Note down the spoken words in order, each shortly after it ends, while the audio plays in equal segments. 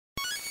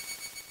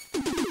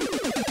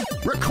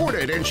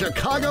Recorded in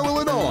Chicago,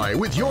 Illinois,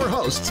 with your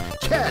hosts,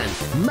 Ken,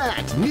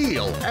 Matt,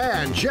 Neal,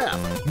 and Jeff.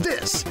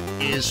 This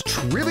is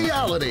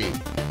Triviality.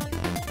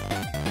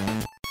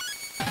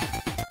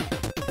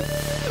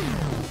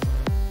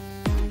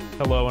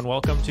 Hello and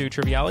welcome to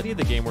Triviality,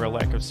 the game where a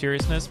lack of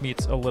seriousness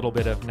meets a little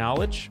bit of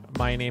knowledge.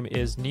 My name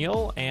is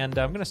Neal, and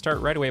I'm going to start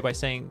right away by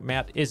saying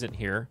Matt isn't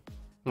here,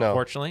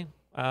 unfortunately,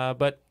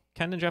 but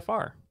Ken and Jeff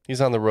are. He's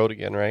on the road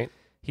again, right?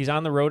 He's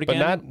on the road again.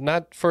 But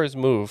not for his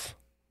move.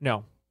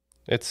 No.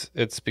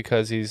 It's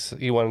because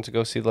he wanted to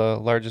go see the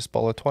largest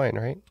ball of twine,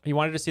 right? He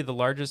wanted to see the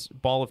largest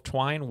ball of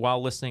twine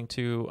while listening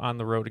to On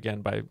the Road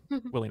Again by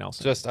Willie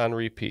Nelson. Just on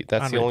repeat.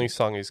 That's on the repeat. only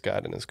song he's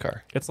got in his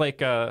car. It's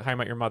like How I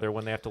Met Your Mother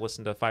when they have to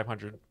listen to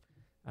 500,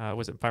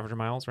 was it 500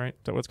 miles, right?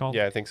 Is that what it's called?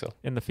 Yeah, I think so.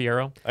 In the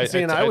Fiero.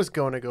 I was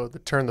going to go the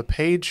turn the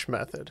page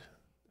method.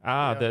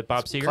 The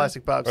Bob Seger?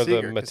 Classic Bob Or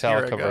Seger. the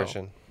Metallica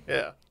version.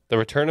 Yeah. The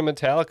return of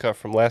Metallica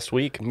from last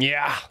week.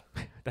 Yeah.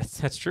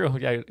 That's true.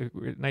 Yeah,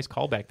 nice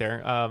callback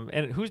there.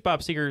 And who's Bob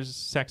Seger's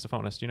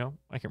saxophonist? Do you know?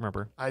 I can't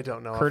remember. I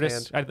don't know.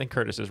 Curtis. Offhand. I think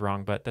Curtis is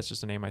wrong, but that's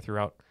just a name I threw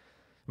out.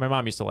 My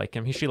mom used to like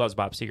him. She loves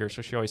Bob Seger,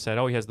 so she always said,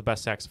 "Oh, he has the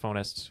best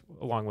saxophonist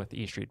along with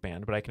the E Street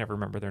Band," but I can never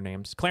remember their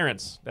names.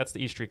 Clarence, that's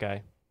the E Street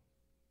guy.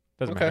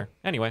 Doesn't matter.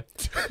 Anyway,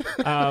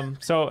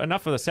 so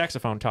enough of the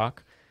saxophone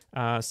talk.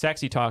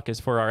 Saxy talk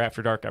is for our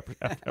After Dark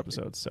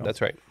episodes. So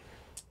That's right.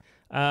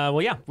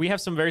 Well, yeah, we have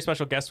some very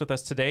special guests with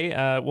us today.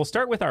 We'll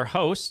start with our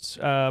host.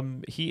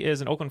 He is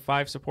an Oakland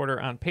 5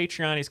 supporter on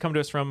Patreon. He's come to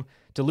us from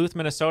Duluth,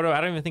 Minnesota.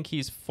 I don't even think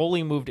he's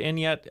fully moved in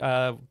yet.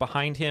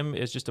 Behind him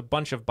is just a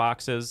bunch of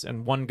boxes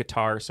and one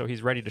guitar, so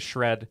he's ready to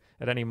shred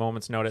at any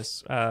moment's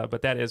notice.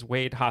 But that is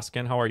Wade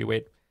Hausken. How are you,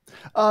 Wade?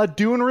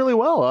 Doing really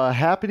well.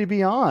 Happy to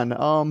be on.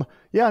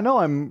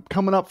 I'm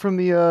coming up from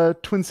the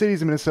Twin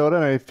Cities, Minnesota,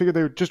 and I figured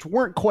they just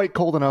weren't quite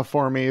cold enough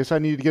for me, so I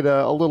needed to get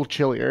a little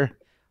chillier.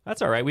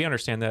 That's all right. We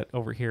understand that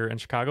over here in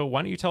Chicago.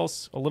 Why don't you tell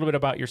us a little bit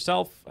about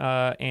yourself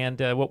and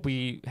what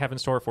we have in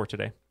store for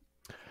today?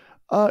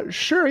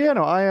 Sure. Yeah.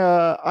 No.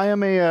 I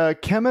am a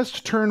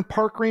chemist turned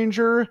park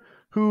ranger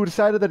who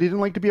decided that he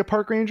didn't like to be a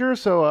park ranger,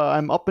 so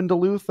I'm up in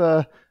Duluth,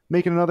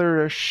 making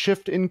another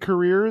shift in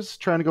careers,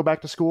 trying to go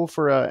back to school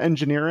for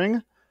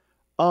engineering.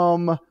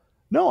 I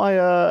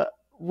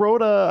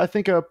wrote I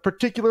think a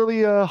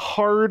particularly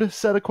hard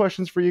set of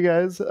questions for you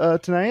guys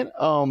tonight.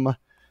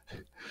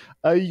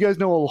 You guys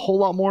know a whole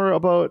lot more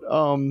about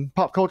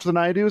pop culture than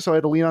I do, so I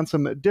had to lean on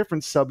some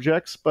different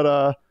subjects,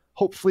 but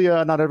hopefully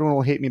not everyone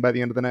will hate me by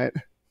the end of the night.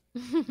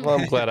 Well,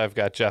 I'm glad I've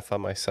got Jeff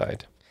on my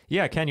side.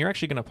 Yeah, Ken, you're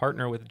actually going to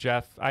partner with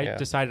Jeff. I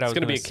decided I was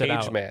going to be a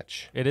cage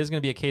match. It is going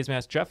to be a cage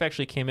match. Jeff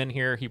actually came in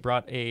here. He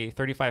brought a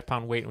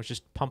 35-pound weight and was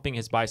just pumping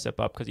his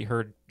bicep up because he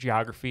heard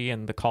geography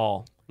and the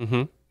call.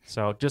 Mm-hmm.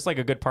 So just like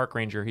a good park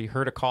ranger, he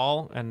heard a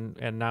call, and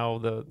now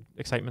the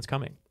excitement's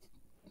coming.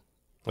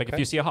 Like if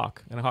you see a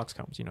hawk and a hawk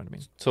comes, you know what I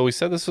mean? So we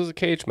said this was a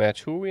cage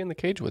match. Who are we in the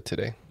cage with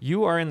today?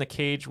 You are in the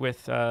cage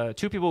with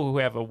two people who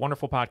have a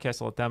wonderful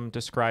podcast. I'll let them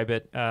describe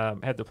it.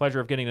 Had the pleasure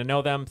of getting to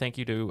know them. Thank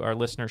you to our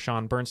listener,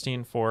 Sean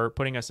Bernstein, for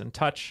putting us in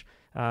touch.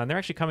 And they're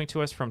actually coming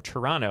to us from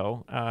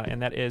Toronto,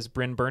 and that is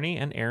Brynn,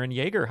 and Aaron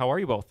Yegar. How are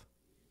you both?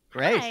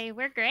 Great. Hi,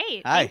 we're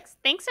great. Hi.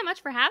 Thanks so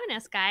much for having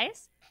us,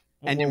 guys.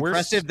 And Well,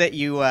 impressive that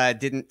you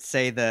didn't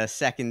say the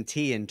second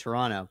T in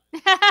Toronto.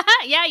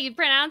 Yeah, you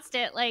pronounced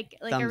it like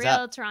a Thumbs real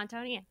up.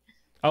 Torontonian.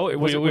 Oh,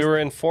 We were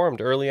informed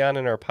early on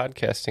in our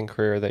podcasting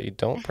career that you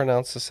don't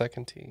pronounce the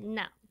second T.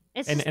 No,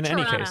 it's in just any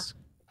Toronto. case,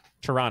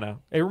 Toronto.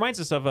 It reminds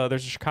us of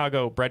there's a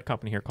Chicago bread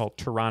company here called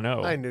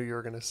Toronto. I knew you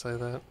were going to say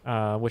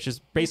that. Which is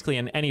basically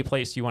in any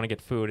place you want to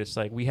get food. It's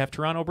like, we have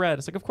Toronto bread.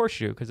 It's like, of course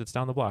you do, because it's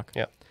down the block.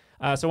 Yeah.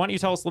 So why don't you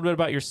tell us a little bit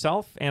about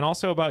yourself and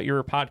also about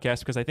your podcast,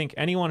 because I think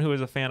anyone who is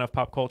a fan of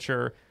pop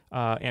culture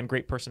and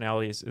great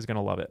personalities is going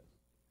to love it.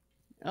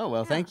 Oh,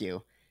 well, thank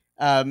you.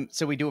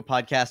 So we do a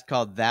podcast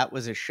called That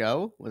Was a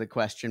Show with a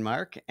question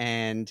mark,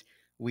 and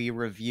we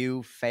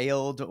review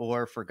failed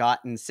or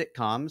forgotten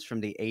sitcoms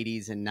from the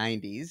 80s and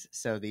 90s.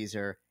 So these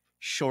are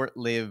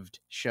short-lived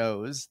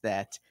shows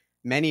that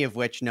many of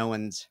which no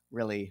one's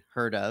really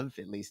heard of,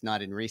 at least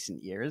not in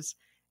recent years.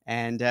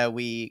 And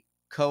we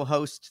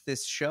co-host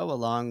this show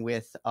along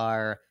with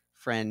our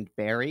friend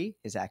Barry.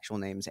 His actual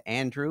name's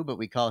Andrew, but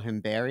we call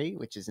him Barry,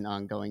 which is an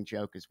ongoing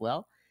joke as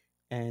well.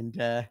 And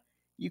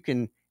you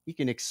can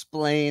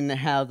explain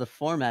how the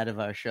format of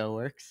our show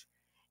works.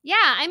 Yeah,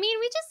 I mean,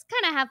 we just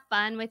kind of have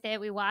fun with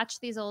it. We watch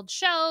these old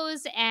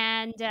shows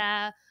and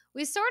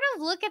we sort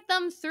of look at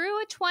them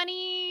through a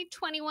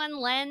 2021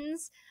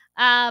 lens,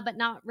 but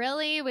not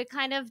really. We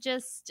kind of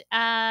just,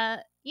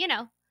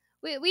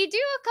 we do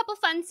a couple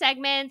fun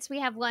segments. We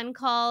have one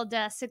called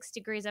 6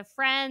 Degrees of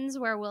Friends,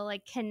 where we'll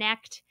like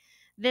connect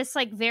this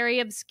like very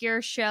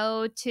obscure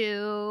show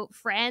to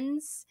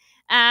Friends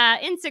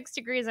in 6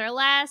 degrees or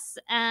less.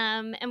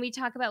 And we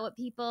talk about what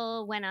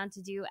people went on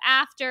to do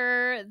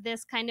after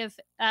this kind of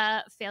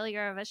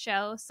failure of a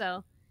show.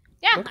 So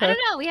yeah, Okay. I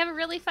don't know. We have a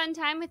really fun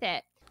time with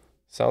it.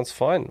 Sounds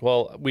fun.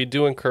 Well, we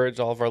do encourage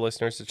all of our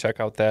listeners to check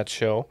out that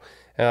show.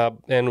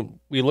 And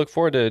we look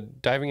forward to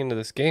diving into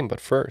this game. But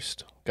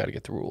first, got to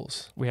get the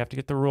rules. We have to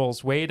get the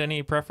rules. Wade,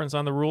 any preference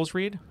on the rules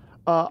read?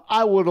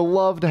 I would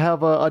love to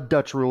have a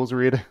Dutch rules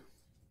read.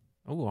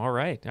 Oh, all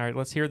right. All right,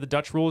 let's hear the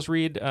Dutch rules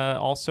read.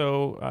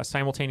 Also,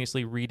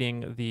 simultaneously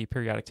reading the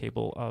periodic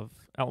table of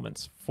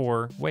elements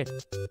for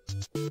Wade.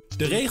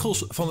 De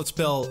regels van het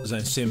spel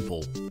zijn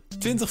simpel.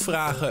 20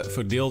 vragen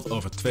verdeeld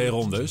over 2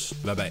 rondes,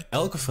 waarbij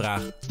elke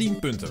vraag 10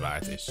 punten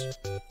waard is.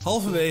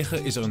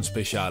 Halverwege is er een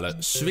speciale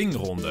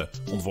swingronde,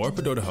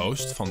 ontworpen door de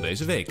host van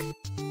deze week.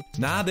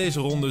 Na deze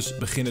rondes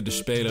beginnen de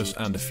spelers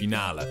aan de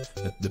finale,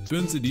 met de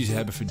punten die ze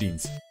hebben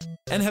verdiend.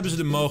 En hebben ze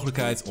de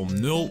mogelijkheid om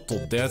 0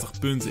 tot 30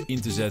 punten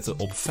in te zetten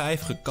op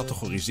 5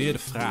 gecategoriseerde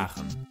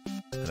vragen.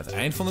 Aan het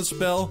eind van het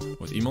spel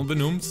wordt iemand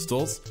benoemd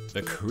tot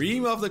the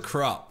cream of the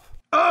crop.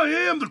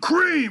 I am the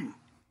cream!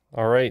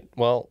 All right.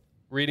 Well,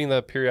 reading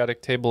the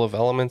periodic table of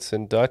elements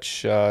in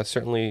Dutch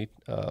certainly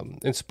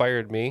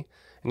inspired me.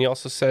 And you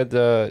also said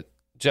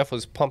Jeff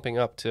was pumping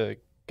up to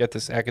get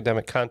this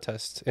academic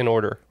contest in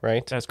order,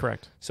 right? That's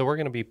correct. So we're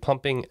going to be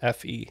pumping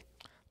FE.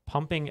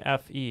 Pumping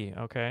FE,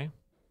 okay.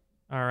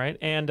 All right.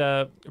 And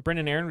Brynn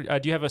and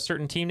Aaron, do you have a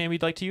certain team name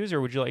you'd like to use,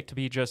 or would you like to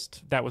be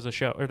just that was a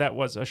show, or that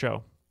was a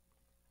show?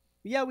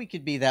 Yeah, we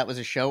could be that was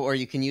a show, or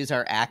you can use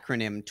our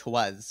acronym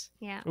TWAS.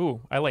 Yeah.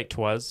 Ooh, I like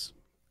Twas.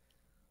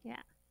 Yeah.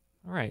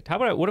 All right. How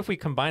about what if we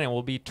combine it?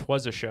 We'll be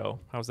Twas a show.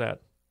 How's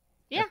that?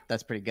 Yeah.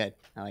 That's pretty good.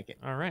 I like it.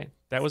 All right.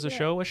 That was a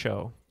show.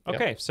 Yep.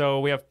 Okay. So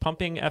we have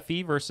Pumping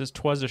FE versus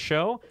Twas a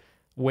show.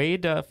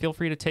 Wade, feel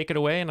free to take it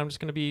away, and I'm just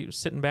going to be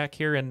sitting back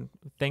here and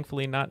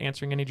thankfully not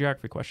answering any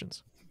geography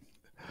questions.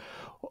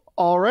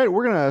 All right,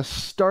 we're going to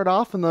start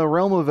off in the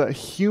realm of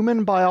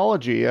human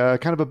biology.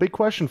 Kind of a big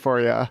question for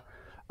you.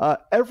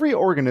 Every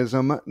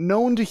organism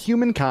known to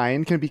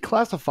humankind can be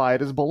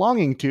classified as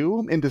belonging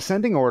to, in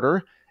descending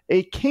order,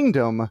 a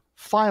kingdom,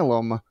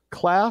 phylum,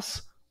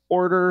 class,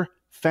 order,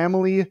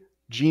 family,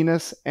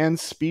 genus, and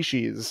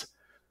species.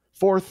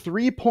 For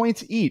 3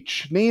 points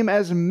each, name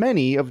as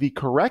many of the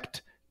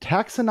correct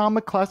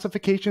taxonomic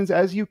classifications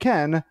as you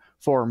can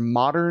for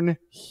modern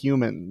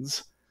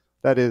humans.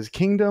 That is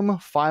kingdom,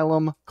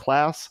 phylum,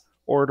 class,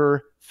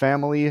 order,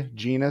 family,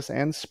 genus,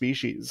 and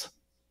species.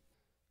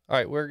 All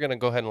right, we're going to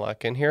go ahead and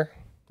lock in here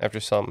after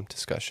some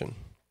discussion.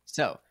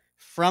 So,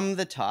 from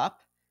the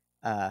top,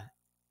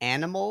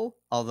 animal,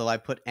 although I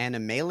put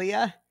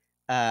animalia,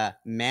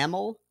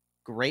 mammal,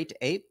 great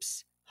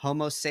apes,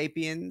 Homo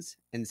sapiens,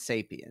 and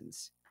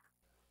sapiens.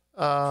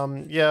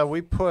 Yeah, we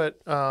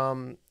put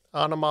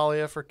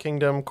Anomalia for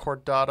kingdom,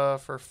 Chordata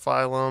for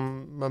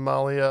phylum,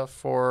 Mammalia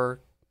for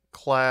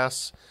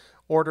class.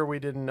 Order we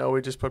didn't know,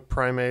 we just put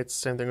primates.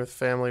 Same thing with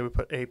family, we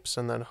put apes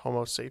and then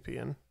Homo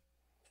sapien.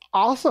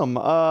 Awesome.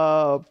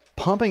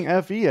 Pumping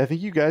FE, I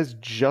think you guys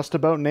just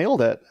about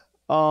nailed it.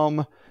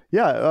 From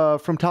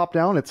top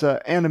down, it's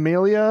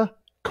Animalia,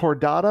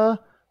 Chordata,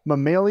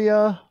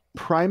 Mammalia,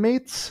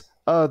 primates,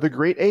 the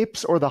great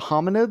apes or the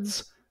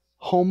hominids,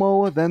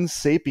 Homo, then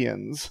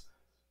sapiens.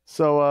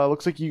 So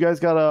looks like you guys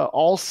got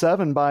all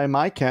 7 by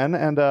my ken,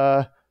 and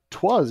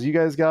Twas, you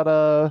guys got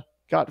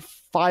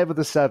 5 of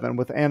the 7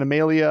 with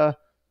Animalia,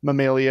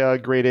 Mammalia,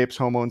 great apes,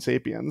 Homo, and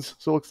sapiens.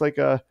 So it looks like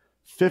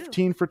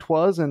 15 for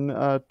Twas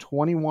and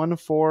 21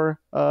 for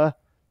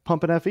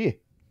Pumpin' FE.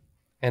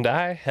 And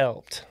I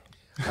helped.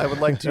 I would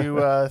like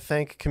to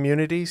thank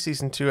Community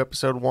Season 2,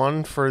 Episode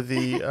 1 for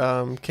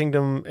the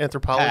Kingdom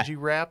Anthropology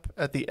rap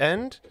at the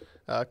end,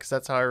 because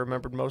that's how I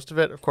remembered most of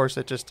it. Of course,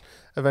 it just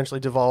eventually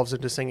devolves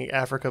into singing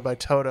Africa by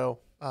Toto,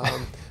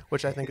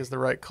 which I think is the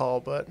right call,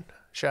 but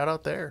shout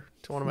out there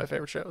to one of my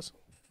favorite shows.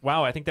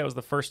 Wow, I think that was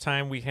the first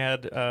time we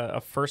had a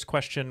first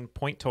question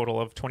point total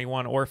of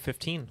 21 or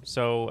 15.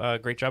 So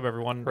great job,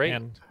 everyone. Great.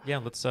 And yeah,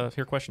 let's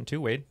hear question 2,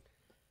 Wade.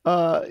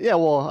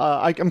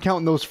 I'm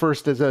counting those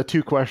first as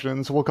 2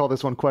 questions. We'll call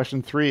this one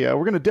question 3.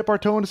 We're going to dip our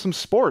toe into some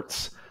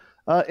sports.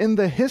 In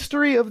the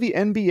history of the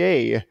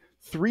NBA,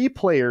 3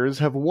 players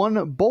have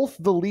won both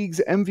the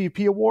league's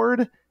MVP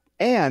award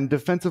and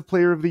Defensive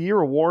Player of the Year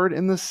award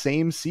in the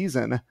same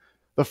season.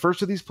 The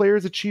first of these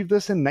players achieved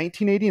this in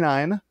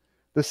 1989.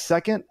 The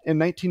second in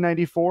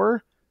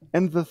 1994,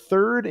 and the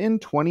third in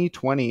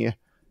 2020.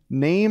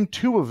 Name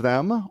 2 of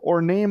them,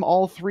 or name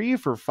all 3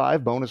 for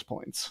 5 bonus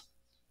points.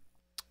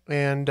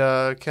 And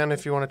Ken,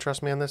 if you want to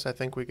trust me on this, I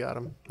think we got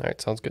him. All right,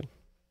 sounds good.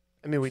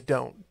 I mean, we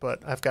don't, but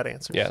I've got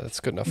answers. Yeah,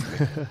 that's good enough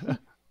for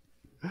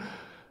me.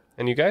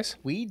 And you guys?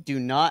 We do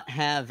not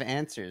have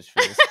answers for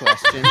this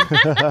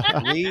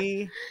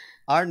question.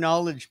 Our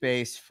knowledge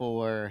base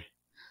for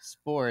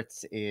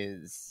sports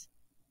is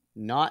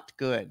not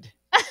good.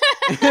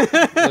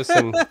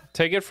 Listen,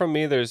 take it from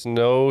me, there's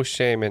no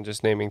shame in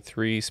just naming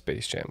 3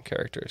 Space Jam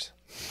characters.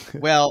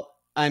 Well,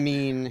 I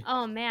mean...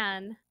 Oh,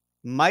 man.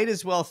 Might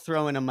as well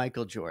throw in a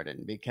Michael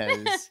Jordan,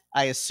 because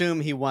I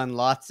assume he won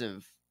lots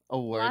of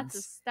awards. Lots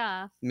of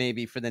stuff.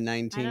 Maybe for the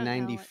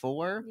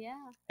 1994. Yeah.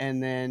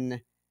 And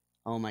then,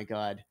 oh my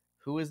God,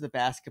 who was the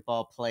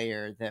basketball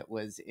player that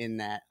was in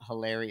that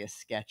hilarious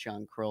sketch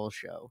on Kroll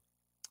Show?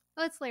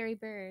 Oh, it's Larry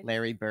Bird.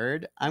 Larry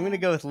Bird. I'm going to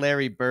go with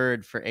Larry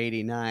Bird for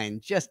 89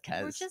 just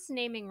We're because. just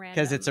naming random.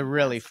 Because it's a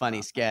really funny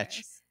basketball sketch.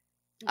 players.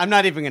 I'm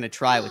not even going to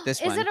try with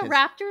this one. Is it a 'cause-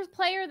 Raptors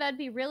player? That'd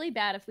be really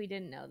bad if we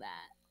didn't know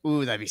that.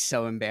 Ooh, that'd be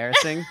so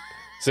embarrassing.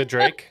 Is it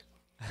Drake?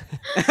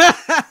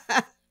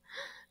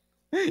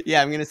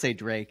 Yeah, I'm going to say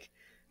Drake.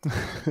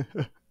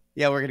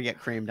 Yeah, we're going to get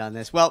creamed on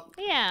this. Well,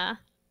 Yeah.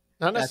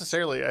 Not That's-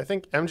 necessarily. I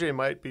think MJ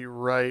might be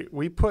right.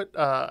 We put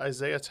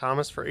Isaiah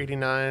Thomas for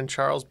 89,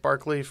 Charles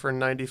Barkley for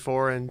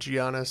 94, and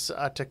Giannis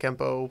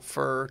Antetokounmpo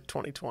for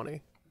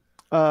 2020.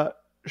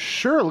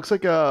 Sure. Looks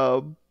like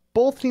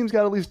both teams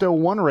got at least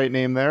one right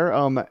name there.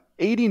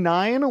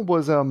 89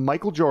 was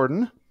Michael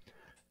Jordan.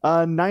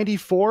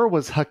 94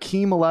 was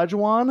Hakeem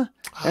Olajuwon.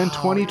 And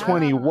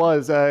 2020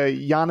 was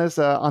Giannis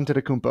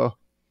Antetokounmpo.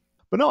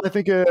 But no, I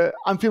think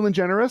I'm feeling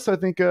generous. I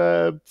think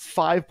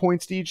 5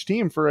 points to each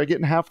team for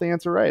getting half the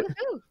answer right.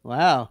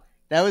 wow.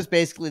 That was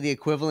basically the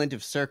equivalent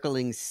of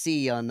circling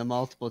C on the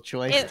multiple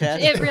choice It,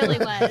 test. it really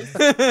was.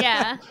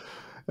 Yeah.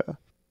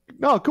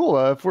 No, cool.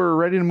 If we're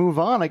ready to move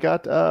on, I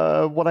got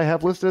what I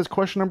have listed as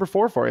question number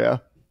 4 for you.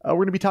 We're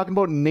going to be talking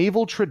about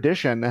naval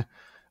tradition.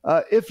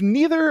 If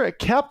neither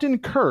Captain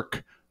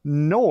Kirk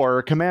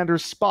nor Commander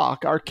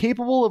Spock are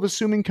capable of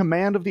assuming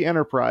command of the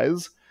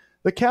Enterprise,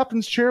 the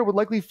captain's chair would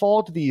likely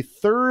fall to the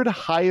third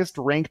highest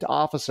ranked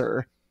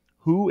officer.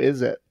 Who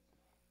is it?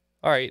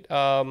 All right.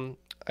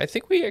 I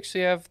think we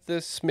actually have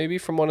this maybe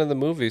from one of the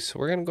movies, so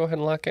we're going to go ahead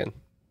and lock in.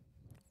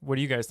 What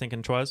are you guys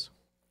thinking, Twaz?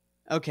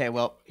 Okay,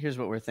 well, here's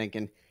what we're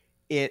thinking.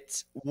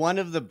 It's one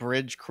of the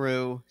bridge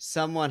crew,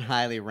 someone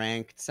highly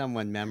ranked,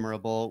 someone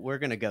memorable. We're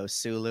going to go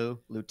Sulu,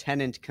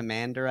 Lieutenant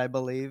Commander, I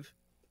believe.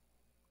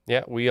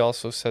 Yeah, we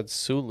also said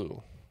Sulu.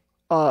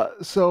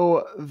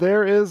 So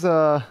there is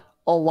a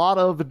lot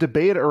of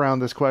debate around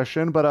this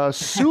question, but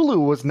Sulu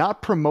was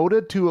not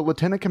promoted to a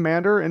lieutenant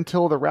commander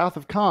until the Wrath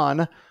of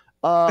Khan.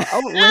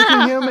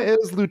 Outranking him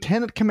is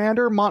Lieutenant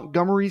Commander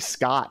Montgomery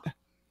Scott.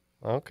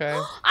 Okay.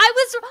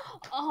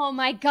 Oh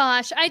my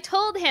gosh. I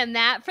told him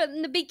that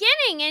from the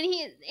beginning,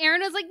 and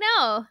Aaron was like,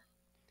 no.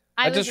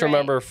 I just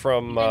remember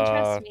from He didn't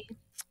trust me.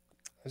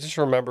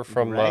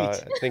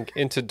 Right. I think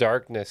Into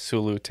Darkness,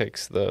 Sulu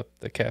takes the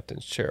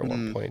captain's chair at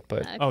one point,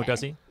 but Okay. Oh,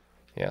 does he?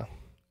 yeah,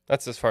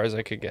 that's as far as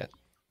I could get.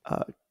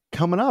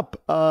 Coming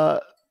up,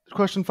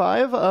 question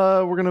 5,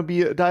 we're going to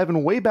be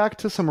diving way back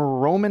to some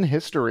Roman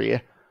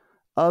history.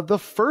 The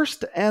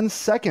first and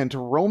second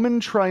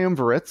Roman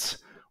triumvirates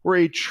were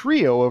a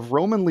trio of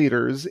Roman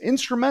leaders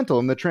instrumental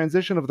in the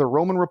transition of the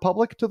Roman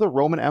Republic to the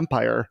Roman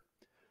Empire.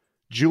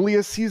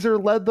 Julius Caesar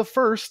led the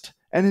first,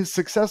 and his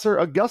successor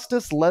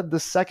Augustus led the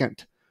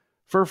second.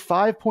 For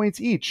 5 points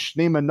each,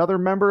 name another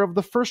member of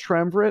the first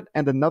triumvirate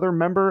and another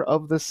member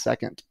of the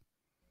second.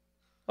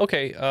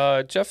 Okay,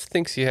 Jeff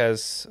thinks he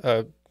has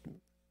a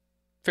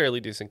fairly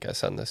decent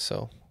guess on this,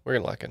 so we're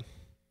going to lock in.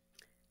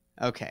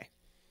 Okay.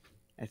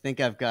 I think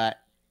I've got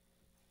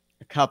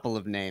a couple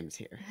of names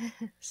here.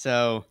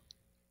 So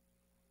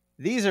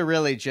these are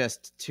really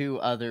just 2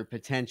 other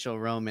potential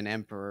Roman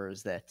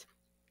emperors that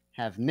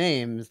have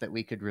names that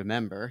we could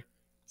remember.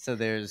 So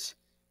there's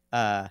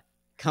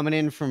coming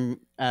in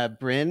from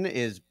Brynn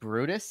is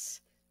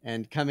Brutus,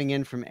 and coming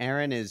in from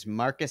Aaron is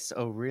Marcus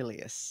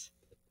Aurelius.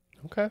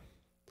 Okay.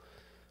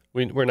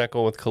 We're not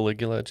going with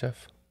Caligula,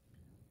 Jeff?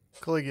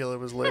 Caligula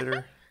was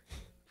later.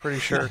 Pretty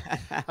sure.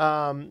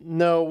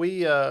 No,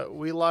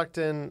 we locked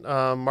in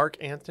Mark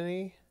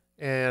Antony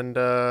and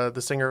the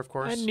singer, of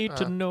course. I need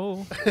to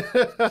know.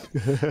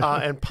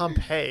 And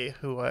Pompey,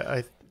 who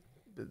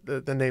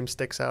the name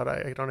sticks out.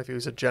 I don't know if he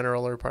was a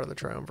general or part of the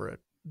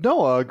triumvirate.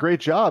 No, great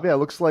job. Yeah,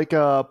 looks like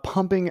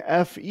Pumping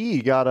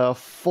FE got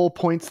full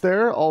points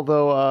there,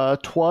 although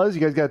Twaz, you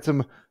guys got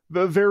some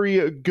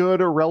very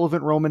good or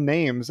relevant Roman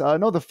names.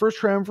 No, the first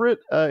triumvirate,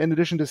 in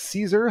addition to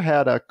Caesar,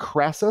 had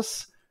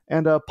Crassus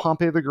and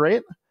Pompey the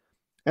Great.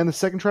 And the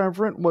second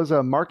triumvirate was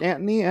Mark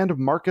Antony and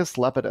Marcus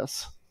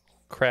Lepidus.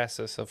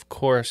 Crassus, of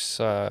course,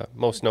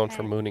 most known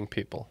for mooning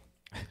people.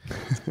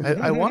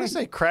 I want to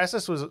say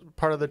Crassus was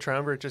part of the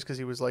triumvirate just because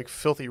he was like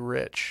filthy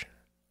rich.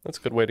 That's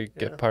a good way to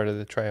get part of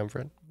the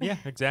triumvirate. Yeah,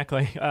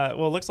 exactly.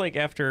 Well, it looks like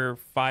after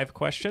 5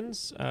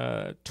 questions,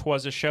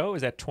 Twas a Show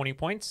is at 20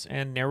 points,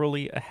 and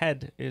narrowly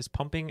ahead is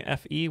Pumping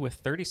FE with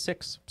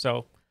 36.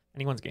 So,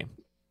 anyone's game.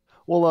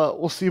 Well,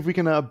 we'll see if we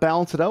can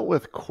balance it out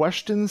with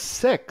question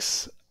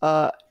 6.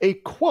 A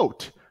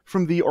quote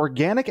from the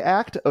Organic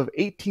Act of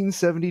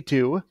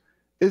 1872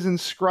 is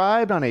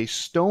inscribed on a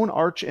stone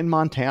arch in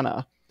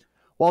Montana.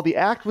 While the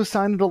act was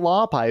signed into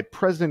law by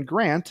President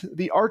Grant,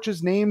 the arch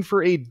is named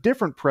for a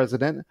different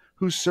president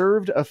who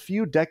served a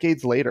few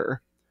decades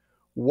later.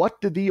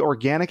 What did the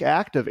Organic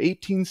Act of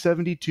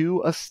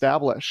 1872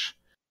 establish?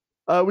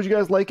 Would you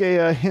guys like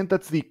a hint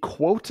that's the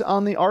quote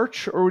on the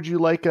arch, or would you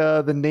like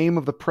the name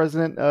of the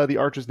president the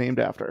arch is named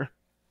after?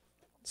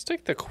 Let's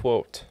take the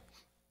quote.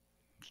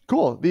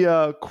 Cool.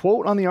 The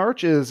quote on the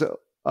arch is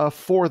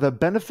for the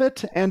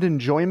benefit and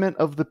enjoyment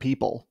of the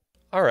people.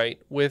 All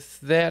right. With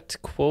that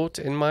quote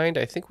in mind,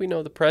 I think we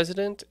know the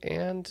president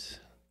and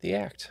the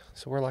act.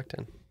 So we're locked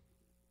in.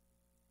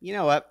 You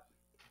know what?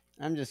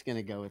 I'm just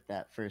gonna go with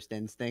that first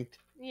instinct.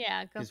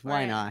 Yeah, go Because for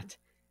why it. not?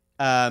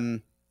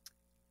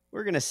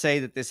 We're gonna say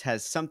that this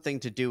has something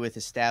to do with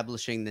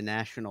establishing the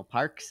national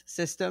parks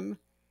system,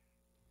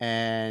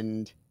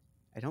 and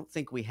I don't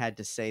think we had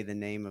to say the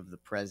name of the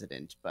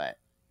president, but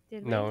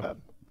Did we? No.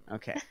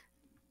 okay.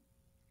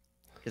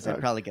 Because I'd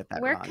probably get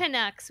that We're wrong.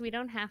 Canucks. We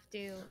don't have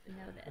to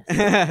know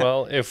this.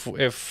 Well,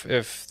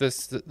 if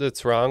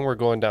that's wrong, we're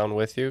going down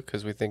with you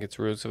because we think it's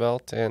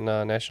Roosevelt and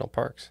national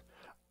parks.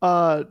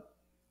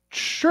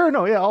 Sure.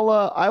 No. Yeah.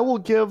 I'll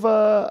give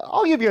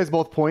you guys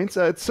both points.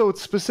 So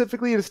it's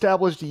specifically it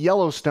established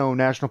Yellowstone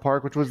National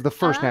Park, which was the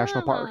first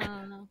national park.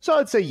 Oh. So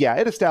I'd say yeah,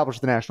 it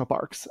established the national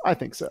parks. I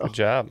think so. Good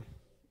job.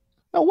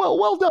 Oh,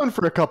 well done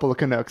for a couple of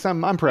Canucks. I'm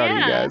proud of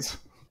you guys.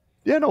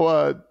 Yeah.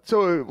 No.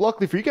 So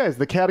luckily for you guys,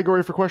 the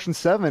category for question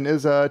 7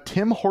 is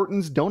Tim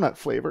Hortons donut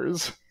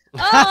flavors.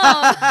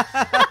 Oh.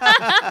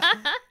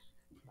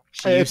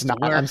 She It's used to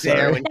not, work I'm there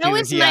sorry. when That she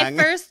was my young.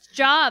 first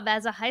job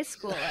as a high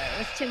schooler.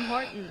 Was Tim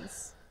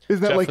Hortons.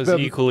 Isn't that Jeff like was the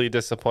equally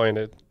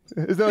disappointed.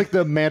 is that like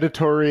the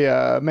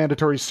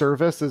mandatory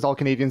service? Is all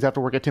Canadians have to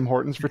work at Tim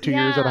Hortons for 2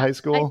 years out of Yeah, high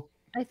school?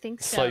 I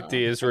think so. Slight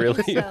the I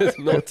Israeli think so.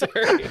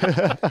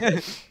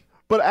 military.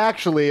 But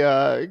actually,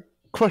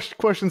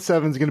 question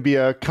 7 is going to be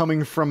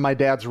coming from my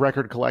dad's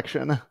record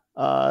collection.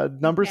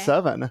 Number Okay.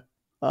 7.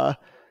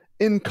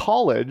 In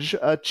college,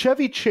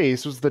 Chevy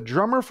Chase was the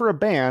drummer for a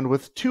band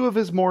with 2 of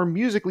his more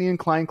musically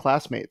inclined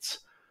classmates.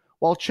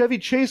 While Chevy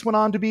Chase went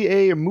on to be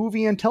a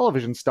movie and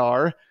television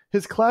star,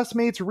 his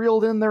classmates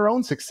reeled in their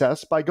own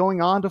success by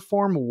going on to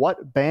form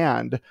what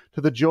band,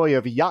 to the joy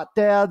of yacht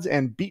dads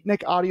and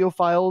beatnik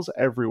audiophiles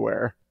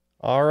everywhere?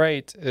 All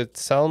right. It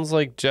sounds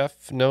like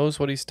Jeff knows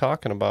what he's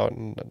talking about,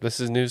 and this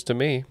is news to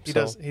me. He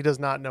so. does. He does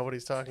not know what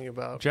he's talking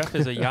about. Jeff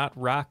is a yacht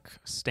rock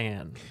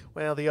stan.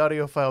 Well, the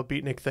audiophile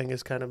beatnik thing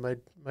is kind of my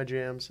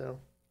jam. So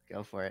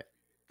Go for it.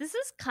 This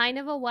is kind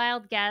of a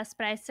wild guess,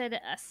 but I said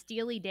a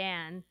Steely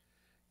Dan.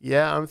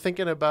 yeah, I'm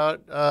thinking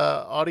about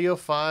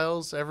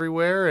audiophiles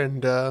everywhere,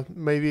 and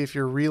maybe if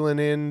you're reeling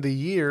in the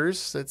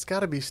years, it's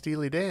got to be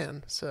Steely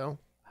Dan. So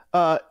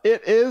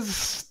It is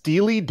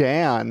Steely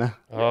Dan.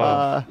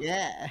 Oh.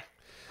 Yeah.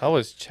 How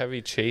was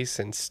Chevy Chase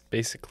and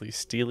basically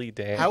Steely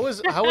Dan? how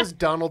was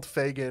Donald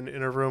Fagen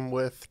in a room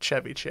with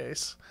Chevy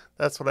Chase?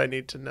 That's what I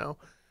need to know.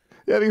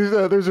 Yeah, I think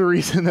there's a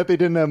reason that they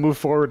didn't move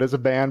forward as a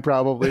band,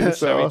 probably. Chevy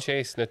So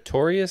Chase,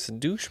 notorious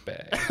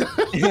douchebag.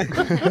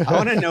 I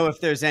want to know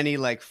if there's any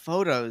like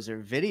photos or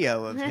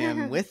video of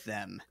him with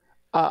them.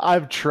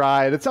 I've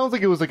tried. It sounds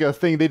like it was like a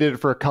thing they did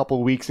for a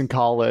couple weeks in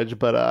college,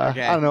 but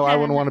Okay. I don't know. I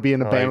wouldn't want to be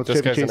in a All band right, with this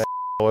Chevy guy's Chase. an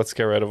asshole. Let's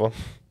get rid of him.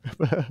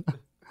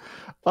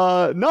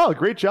 No,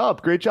 great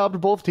job to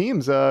both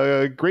teams.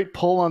 Great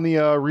pull on the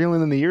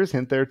reeling in the years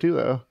hint there too,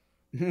 though.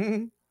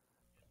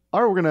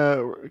 All right, we're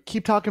gonna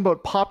keep talking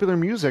about popular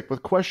music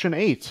with question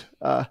 8.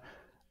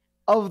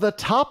 Of the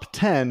top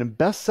 10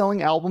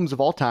 best-selling albums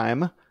of all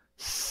time,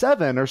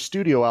 7 are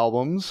studio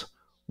albums,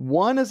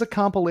 1 is a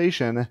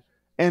compilation,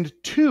 and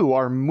 2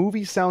 are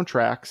movie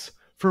soundtracks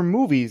for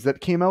movies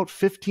that came out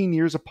 15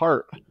 years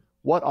apart.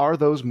 What are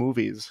those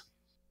movies?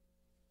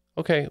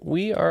 Okay,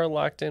 we are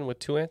locked in with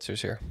 2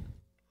 answers here.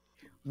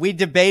 We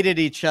debated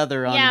each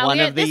other on one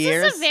of the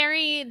years.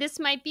 This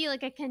might be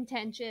like a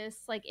contentious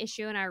like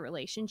issue in our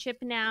relationship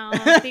now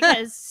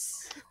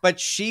because But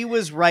she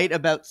was right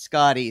about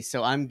Scotty,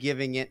 so I'm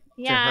giving it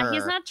to her.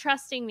 he's not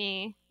trusting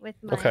me with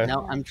my Okay.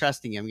 No, I'm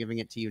trusting you. I'm giving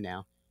it to you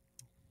now.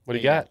 What do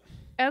you got?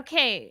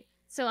 Okay,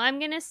 so I'm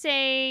gonna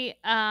say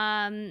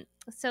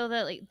so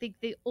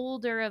the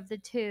older of the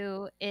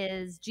 2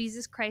 is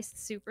Jesus Christ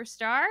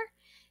Superstar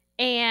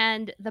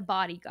and The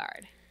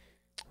Bodyguard.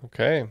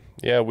 Okay.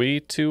 Yeah, we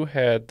too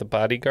had The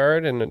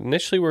Bodyguard, and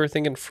initially we were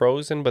thinking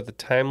Frozen, but the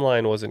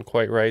timeline wasn't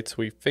quite right, so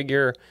we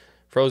figure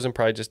Frozen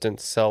probably just didn't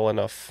sell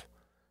enough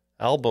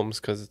albums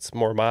because it's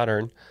more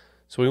modern.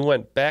 So we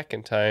went back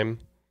in time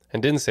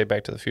and didn't say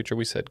Back to the Future.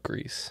 We said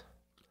Grease.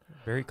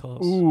 Very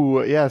close.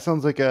 Ooh, yeah,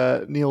 sounds like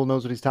Neal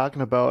knows what he's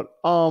talking about.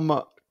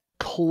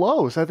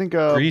 Close. I think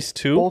Grease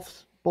 2?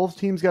 both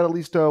teams got at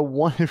least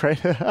one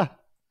right.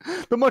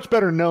 The much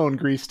better known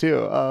Grease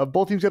too.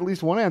 Both teams got at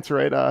least one answer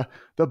right.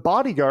 The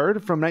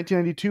Bodyguard from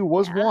 1992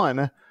 was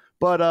one,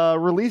 but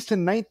released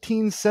in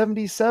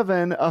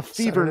 1977, a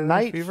Fever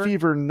Night,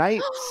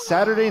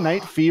 Saturday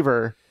Night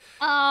Fever.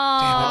 Oh,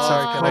 Damn it,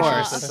 sorry, Ken, I should've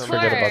of said something.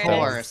 Forget about Of that.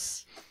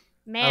 course.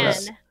 Man,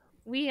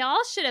 we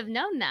all should have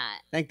known that.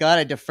 Thank God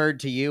I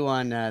deferred to you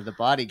on the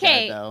Bodyguard,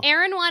 Okay, though.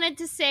 Aaron wanted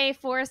to say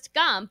Forrest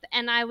Gump,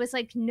 and I was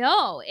like,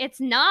 no, it's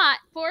not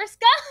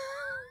Forrest Gump.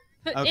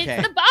 Okay.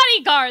 It's The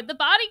Bodyguard. The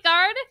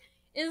Bodyguard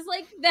is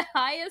like the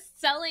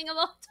highest selling of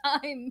all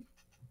time.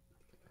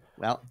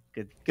 Well,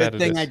 good That it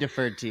thing is. I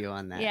deferred to you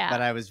on that. Yeah.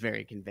 But I was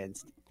very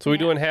convinced. So we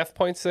doing half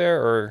points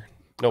there or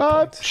no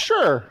points?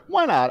 Sure,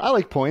 why not? I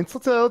like points.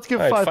 Let's give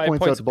All right, 5 5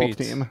 points out points to both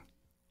apiece. team.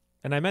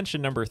 And I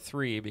mentioned number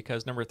 3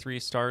 because number 3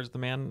 stars the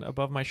man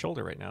above my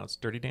shoulder right now. It's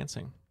Dirty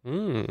Dancing.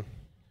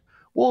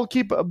 We'll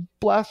keep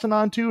blasting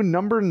on to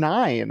number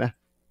 9. In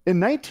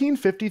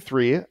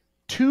 1953,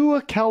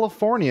 two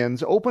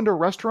Californians opened a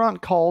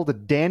restaurant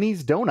called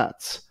Danny's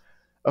Donuts.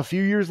 A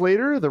few years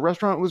later, the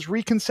restaurant was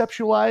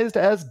reconceptualized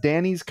as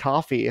Danny's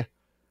Coffee.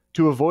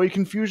 To avoid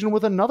confusion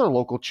with another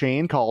local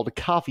chain called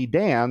Coffee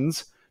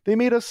Dan's, they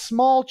made a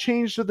small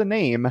change to the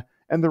name,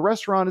 and the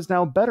restaurant is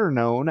now better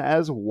known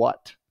as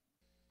what?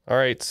 All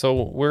right,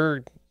 so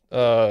we're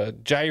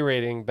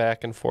gyrating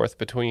back and forth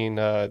between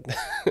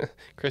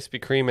Krispy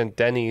Kreme and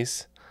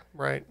Denny's.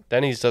 Right.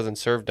 Denny's doesn't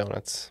serve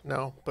donuts.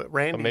 No, but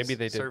Randy's maybe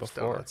they did serves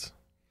before. donuts.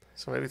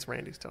 So maybe it's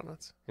Randy's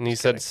Donuts. And you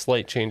said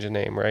slight change of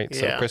name, right?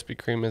 Yeah. So Krispy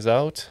Kreme is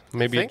out.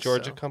 Maybe a think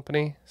Georgia so.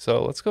 company.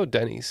 So let's go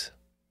Denny's.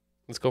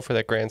 Let's go for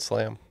that grand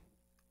slam.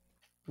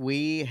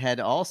 We had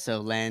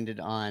also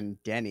landed on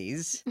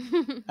Denny's.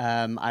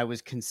 I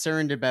was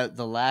concerned about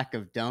the lack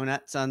of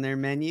donuts on their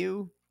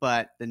menu,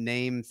 but the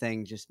name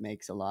thing just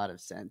makes a lot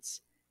of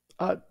sense.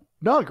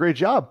 No, great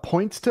job.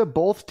 Points to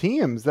both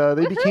teams.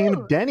 They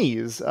became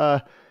Denny's.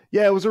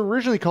 Yeah, it was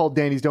originally called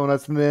Danny's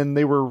Donuts, and then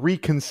they were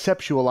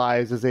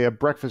reconceptualized as a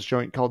breakfast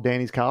joint called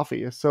Danny's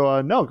Coffee. So,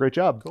 no, great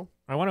job. Cool.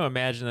 I want to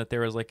imagine that there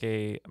was like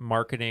a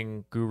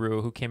marketing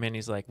guru who came in.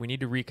 He's like, we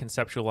need to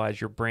reconceptualize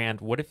your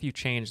brand. What if you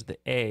change the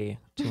A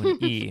to an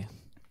E?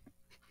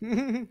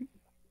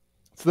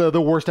 It's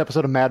the worst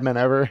episode of Mad Men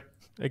ever.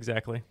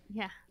 Exactly.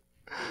 Yeah.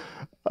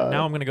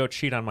 Now I'm going to go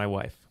cheat on my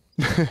wife.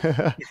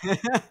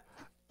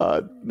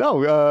 Well,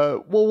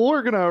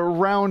 we're going to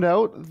round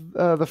out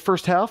the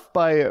first half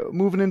by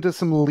moving into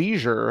some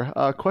leisure.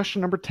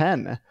 Question number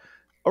 10.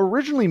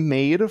 Originally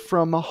made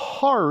from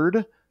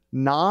hard,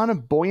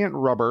 non-buoyant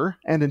rubber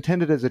and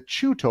intended as a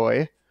chew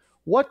toy,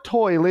 what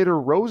toy later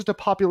rose to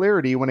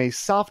popularity when a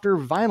softer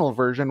vinyl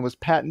version was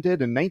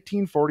patented in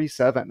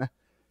 1947?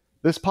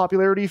 This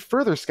popularity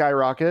further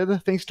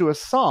skyrocketed thanks to a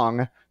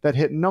song that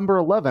hit number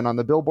 11 on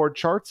the Billboard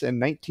charts in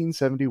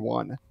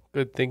 1971.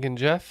 Good thinking,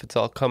 Jeff. It's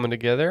all coming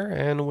together,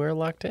 and we're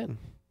locked in.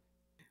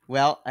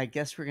 Well, I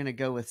guess we're going to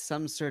go with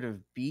some sort of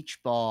beach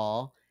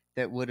ball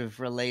that would have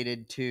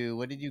related to,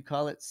 what did you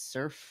call it?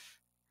 Surf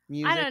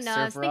music? I don't know.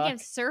 I was Surf thinking rock?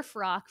 of surf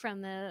rock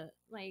from the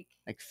Like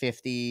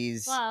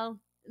 50s, well,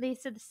 they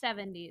said the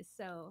 70s,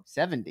 so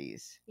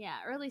 70s. yeah,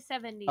 early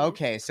 70s.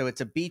 Okay, so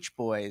it's a Beach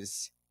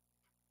Boys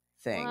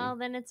thing. Well,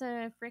 then it's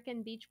a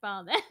freaking beach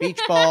ball then. Beach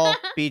ball,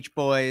 Beach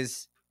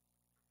Boys,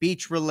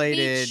 beach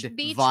related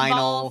Beach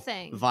ball vinyl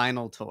thing.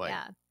 vinyl toy.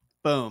 Yeah,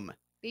 Boom.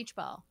 beach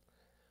ball.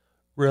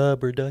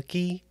 Rubber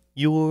ducky,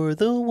 you're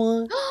the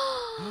one.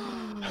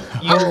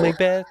 You make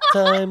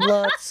bedtime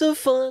lots of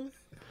fun.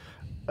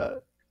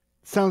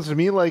 Sounds to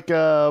me like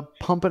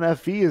Pumpin'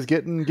 FE is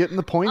getting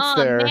the points Oh,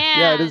 there. man.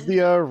 Yeah, it is the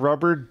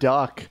rubber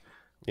duck.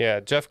 Yeah,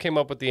 Jeff came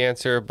up with the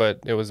answer, but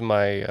it was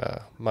my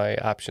my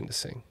option to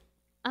sing.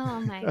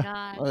 Oh my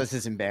god. Well, this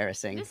is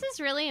embarrassing. This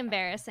is really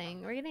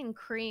embarrassing. We're getting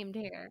creamed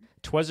here.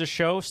 Twas a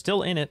show,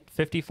 still in it,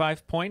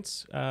 55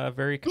 points,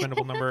 very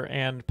commendable number.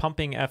 And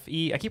Pumping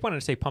FE, I keep wanting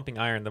to say Pumping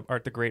Iron,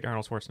 the great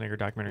Arnold Schwarzenegger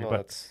documentary, No,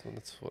 but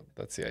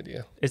that's the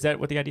idea. is that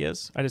what the idea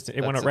is? It went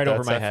That's- right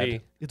over that's my FE.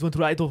 head. It went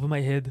right over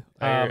my head.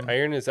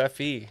 Iron is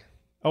Fe.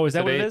 Oh, is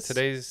that what it is?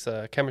 Today's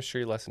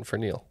chemistry lesson for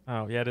Neal.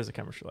 Oh, yeah, it is a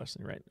chemistry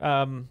lesson, right?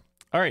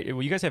 All right,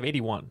 well, you guys have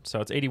 81,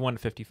 so it's 81 to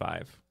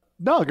 55.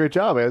 No, great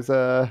job.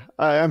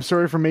 I'm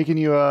sorry for making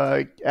you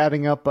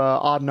adding up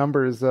odd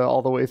numbers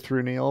all the way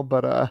through, Neal.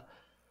 But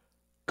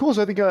cool.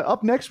 So I think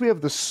up next we have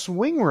the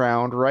swing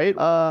round, right?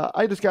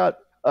 I just got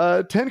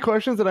 10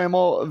 questions that I'm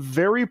all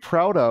very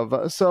proud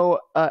of. So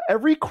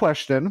every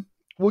question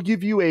will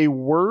give you a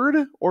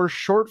word or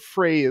short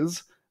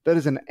phrase that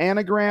is an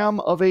anagram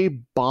of a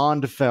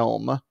Bond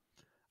film.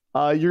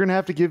 You're gonna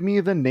have to give me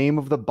the name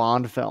of the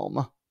Bond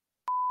film.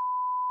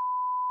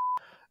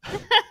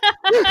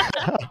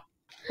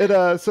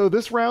 So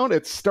this round,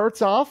 it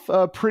starts off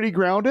pretty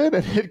grounded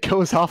and it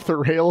goes off the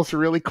rails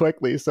really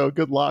quickly. So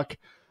good luck.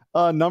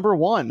 Number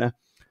one,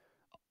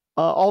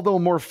 although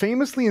more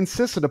famously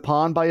insisted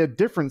upon by a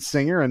different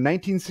singer in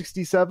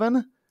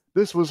 1967,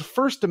 this was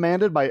first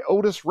demanded by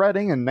Otis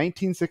Redding in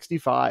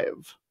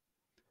 1965.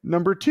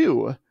 Number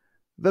two,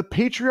 the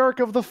patriarch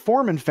of the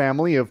Foreman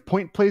family of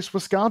Point Place,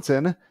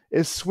 Wisconsin,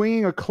 is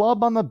swinging a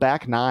club on the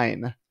back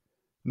nine.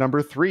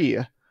 Number three,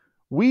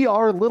 we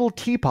are little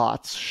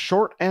teapots,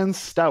 short and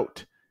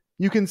stout.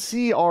 You can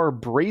see our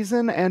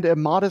brazen and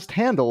immodest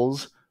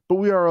handles, but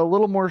we are a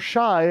little more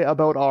shy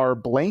about our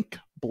blank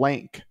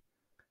blank.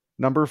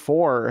 Number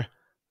four,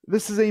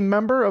 this is a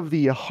member of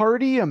the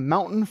hardy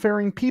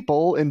mountain-faring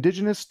people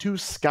indigenous to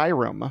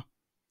Skyrim.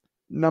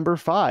 Number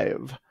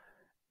five,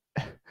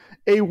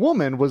 a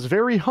woman was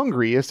very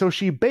hungry, so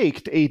she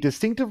baked a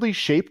distinctively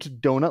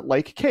shaped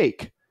donut-like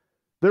cake.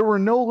 There were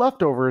no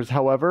leftovers,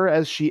 however,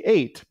 as she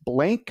ate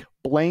blank,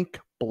 blank,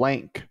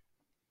 blank.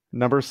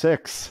 Number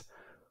six,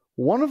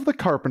 one of the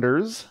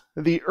Carpenters,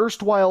 the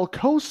erstwhile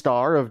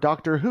co-star of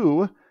Doctor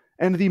Who,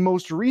 and the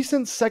most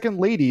recent Second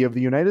Lady of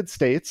the United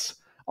States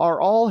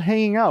are all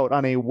hanging out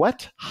on a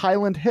wet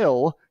highland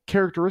hill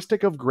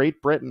characteristic of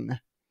Great Britain.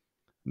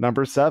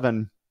 Number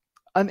seven,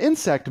 an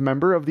insect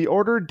member of the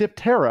order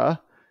Diptera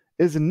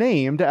is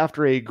named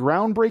after a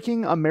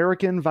groundbreaking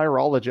American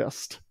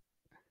virologist.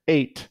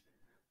 8.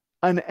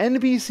 An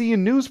NBC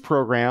news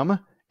program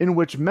in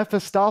which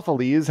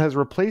Mephistopheles has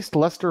replaced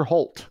Lester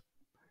Holt.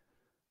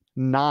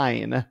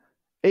 9.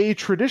 A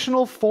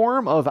traditional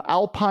form of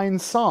Alpine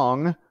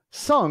song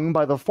sung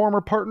by the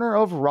former partner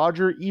of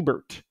Roger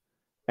Ebert.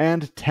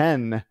 And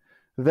 10.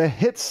 The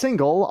hit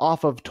single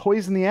off of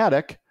Toys in the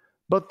Attic,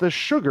 but the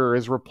sugar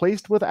is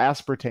replaced with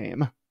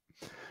aspartame.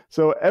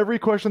 So every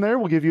question there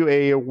will give you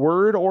a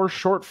word or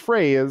short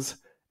phrase,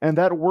 and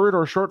that word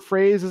or short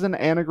phrase is an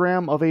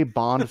anagram of a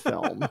Bond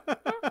film.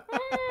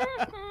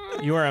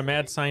 You are a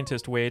mad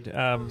scientist, Wade.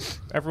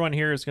 Everyone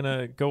here is going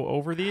to go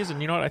over these,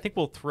 and you know what? I think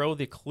we'll throw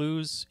the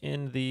clues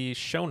in the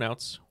show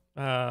notes,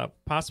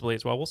 possibly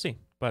as well. We'll see.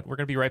 But we're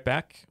going to be right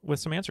back with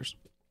some answers.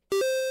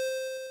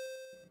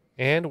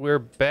 And we're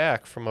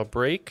back from a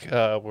break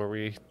where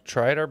we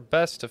tried our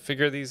best to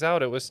figure these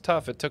out. It was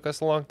tough. It took us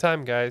a long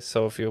time, guys.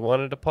 So if you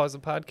wanted to pause the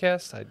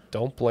podcast, I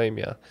don't blame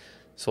you.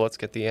 So let's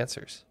get the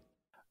answers.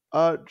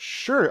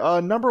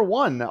 Sure. Number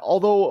 1,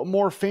 although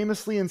more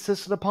famously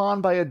insisted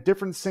upon by a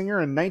different singer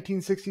in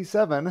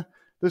 1967,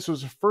 this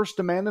was first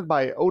demanded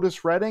by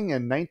Otis Redding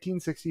in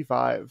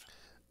 1965.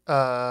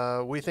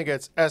 We think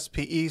it's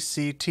Spectre.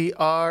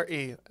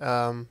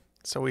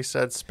 So we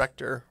said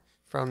Spectre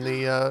from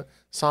the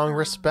song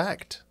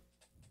Respect.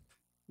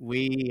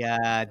 We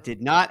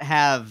did not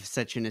have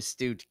such an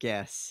astute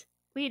guess.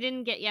 We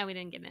didn't get in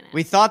it.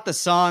 We thought the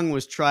song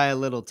was Try a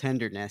Little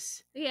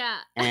Tenderness. Yeah.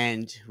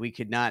 And we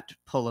could not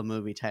pull a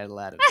movie title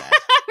out of that.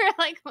 We're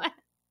like, what?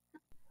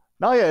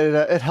 No,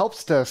 yeah, it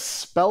helps to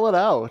spell it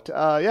out.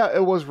 Yeah,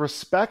 it was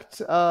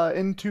Respect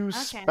into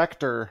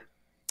Spectre.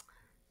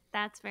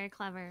 That's very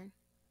clever.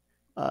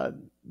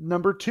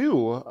 Number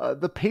 2,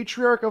 the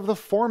patriarch of the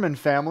Foreman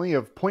family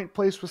of Point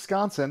Place,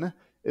 Wisconsin,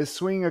 is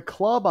swinging a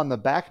club on the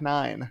back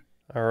 9.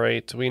 All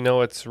right, we know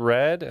it's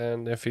red,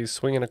 and if he's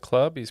swinging a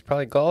club, he's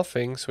probably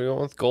golfing, so we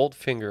went with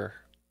Goldfinger.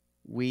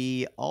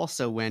 We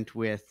also went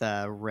with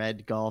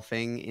red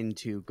golfing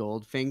into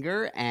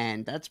Goldfinger,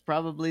 and that's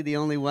probably the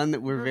only one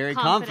that we're very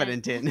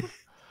confident in.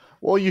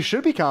 Well, you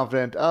should be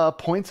confident.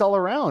 Points all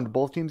around.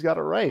 Both teams got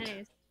it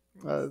right.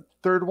 Nice.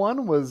 Third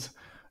one was,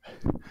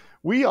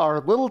 we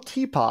are little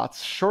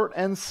teapots, short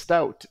and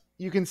stout.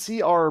 You can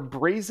see our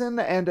brazen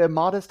and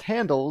immodest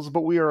handles,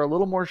 but we are a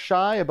little more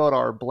shy about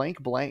our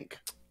blank blank.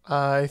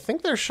 I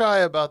think they're shy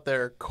about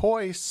their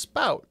coy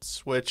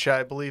spouts, which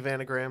I believe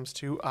anagrams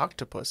to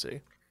octopussy.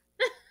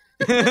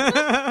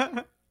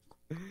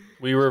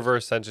 We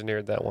reverse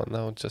engineered that one,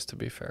 though, just to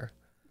be fair.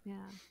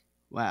 Yeah.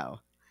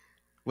 Wow.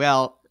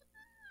 Well,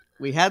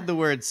 we had the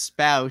word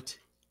spout.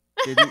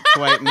 Didn't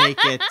quite make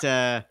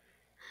it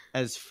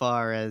as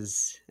far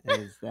as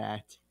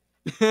that.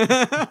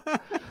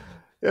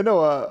 Yeah,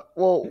 no,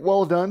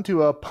 well done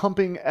to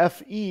pumping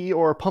FE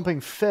or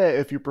pumping fe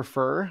if you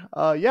prefer.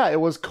 Yeah, it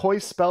was coy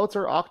spouts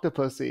or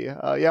octopussy.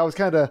 Yeah, I was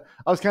kind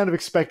of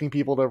expecting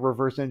people to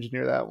reverse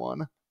engineer that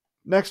one.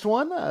 Next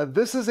one,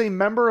 this is a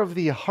member of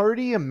the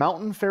hardy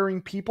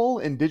mountain-faring people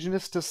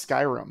indigenous to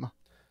Skyrim.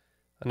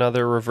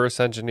 Another reverse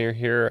engineer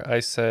here.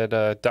 I said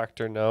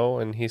Dr. No,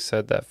 and he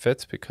said that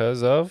fits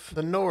because of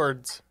the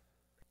Nords.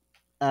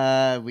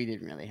 We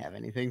didn't really have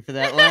anything for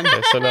that one.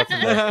 Okay, so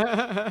nothing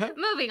there.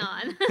 Moving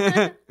on.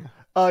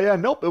 Yeah,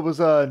 nope. It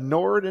was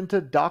Nord into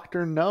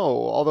Dr. No.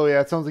 Although,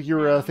 yeah, it sounds like you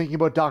were thinking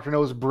about Dr.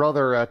 No's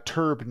brother,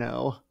 Turb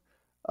No.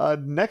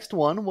 Next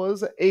one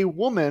was, a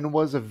woman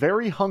was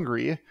very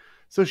hungry,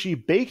 so she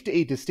baked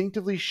a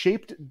distinctively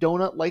shaped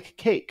donut-like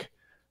cake.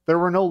 There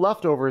were no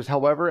leftovers,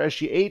 however, as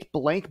she ate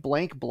blank,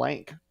 blank,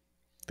 blank.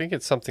 I think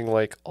it's something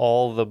like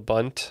all the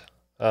bunt,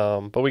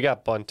 but we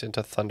got bunt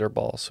into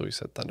Thunderball, so we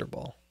said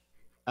Thunderball.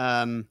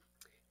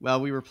 Well,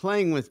 we were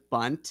playing with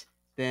bunt.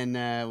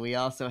 Then we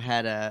also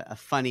had a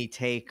funny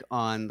take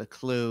on the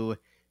clue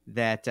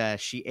that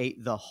she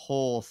ate the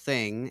whole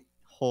thing,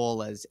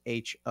 whole as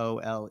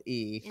HOLE.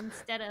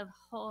 Instead of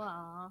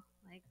whole.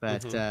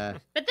 But but then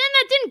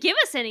that didn't give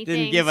us anything.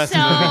 Didn't give us a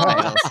movie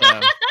title,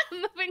 so.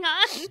 Moving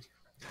on.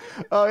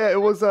 Oh, yeah,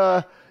 it was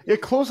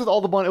close with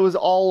all the bunt. It was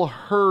all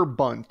her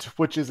bunt,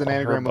 which is an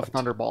anagram of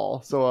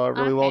Thunderball. So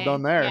really well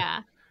done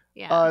there.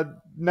 Yeah.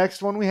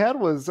 Next one we had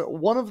was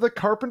one of the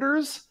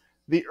Carpenters,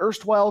 the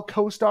erstwhile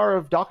co-star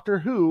of Doctor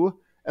Who,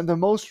 and the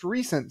most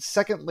recent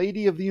Second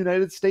Lady of the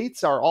United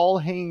States are all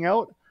hanging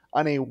out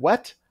on a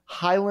wet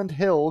Highland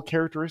hill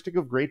characteristic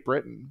of Great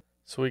Britain.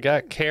 So we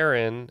got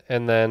Karen,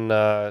 and then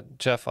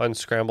Jeff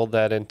unscrambled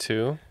that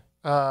into...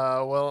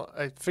 Well,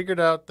 I figured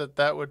out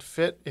that would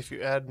fit if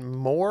you add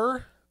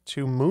more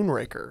to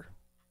Moonraker.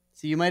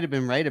 So you might have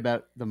been right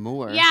about the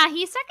more. Yeah,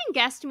 he second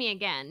guessed me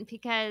again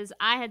because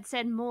I had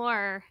said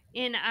more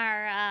in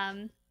our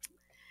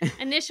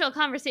initial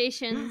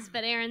conversations,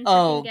 but Aaron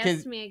second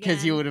guessed me again.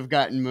 Because you would have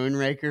gotten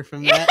Moonraker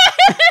from that?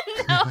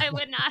 No, I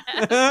would not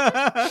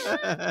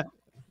have.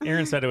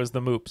 Aaron said it was the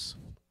Moops.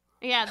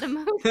 Yeah, the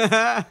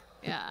Moops.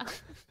 Yeah.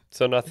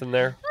 So nothing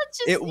there?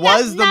 It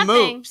was the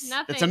nothing, Moops.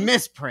 nothing. It's a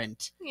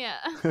misprint. Yeah.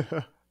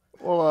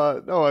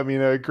 Well, no, I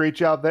mean, great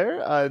job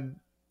there.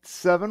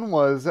 7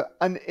 was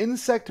an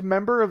insect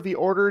member of the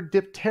order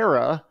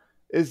Diptera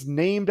is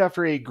named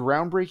after a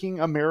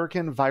groundbreaking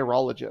American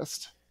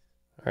virologist?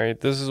 All right,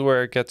 this is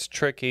where it gets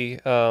tricky.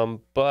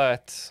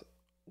 But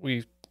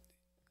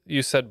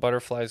you said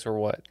butterflies were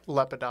what?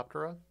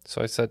 Lepidoptera.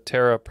 So I said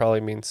Terra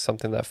probably means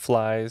something that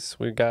flies.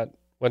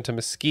 Went to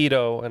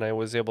mosquito, and I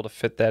was able to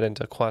fit that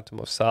into quantum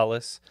of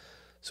solace.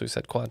 So we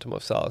said quantum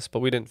of solace, but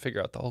we didn't figure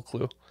out the whole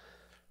clue.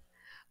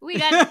 We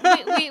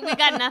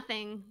got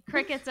nothing.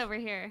 Crickets over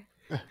here.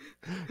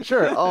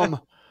 Sure.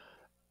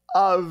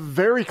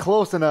 Very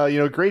close,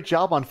 and great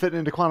job on fitting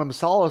into quantum of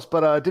solace.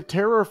 But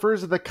Diptera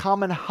refers to the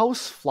common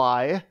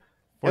housefly,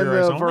 and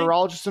the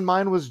virologist in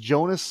mind was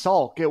Jonas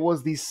Salk. It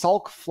was the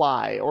Salk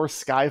fly or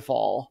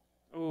skyfall.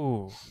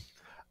 Ooh.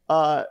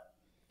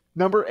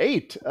 Number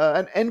 8,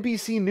 an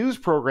NBC News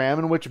program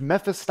in which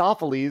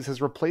Mephistopheles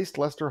has replaced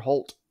Lester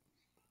Holt.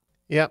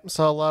 Yep,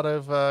 saw a lot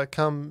of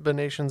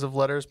combinations of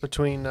letters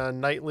between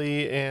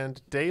nightly and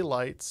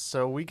daylights,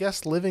 so we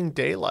guessed living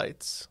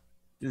daylights.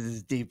 This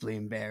is deeply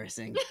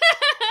embarrassing.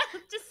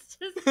 just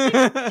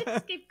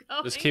keep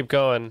going. Just keep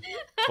going.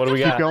 What do we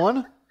got? Keep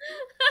going?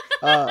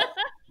 Yeah.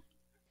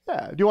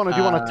 Do you want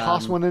to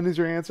toss one in as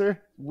your answer?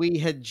 We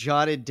had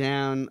jotted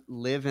down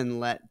live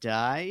and let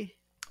die.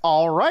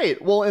 All right.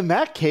 Well, in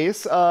that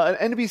case, an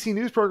NBC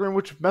News program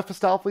which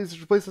Mephistopheles has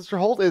replaced Mr.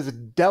 Holt is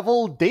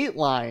Devil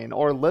Dateline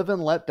or Live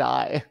and Let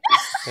Die.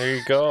 There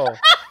you go.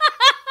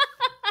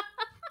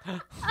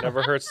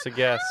 Never hurts to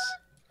guess.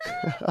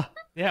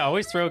 Yeah,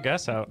 always throw a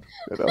guess out.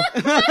 See,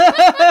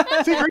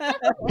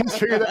 he's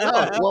figured that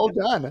out. Well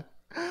done.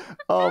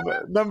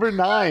 Number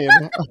 9.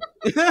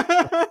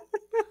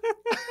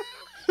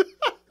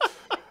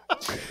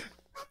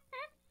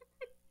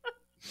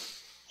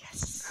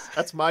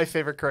 That's my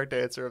favorite correct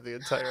answer of the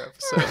entire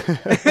episode.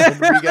 And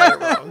we got it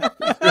wrong.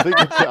 Really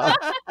good job.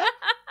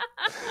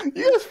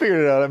 You guys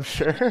figured it out, I'm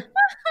sure. I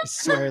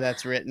swear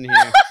that's written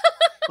here.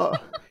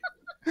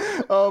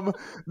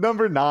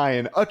 Number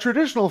 9. A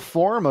traditional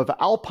form of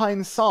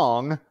Alpine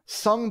song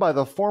sung by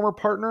the former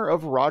partner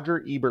of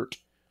Roger Ebert.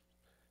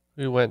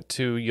 We went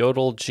to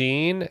Yodel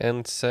Jean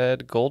and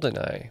said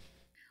Goldeneye.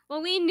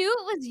 Well, we knew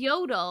it was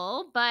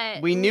Yodel,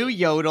 but we knew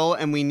Yodel,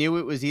 and we knew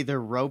it was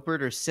either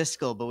Rupert or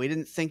Siskel, but we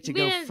didn't think to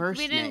go first.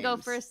 We didn't go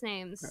first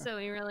names, so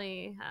we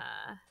really.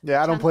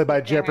 Yeah, I don't play by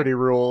Jeopardy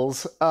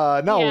rules.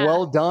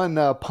 Well done,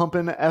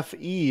 Pumpin'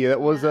 F.E. That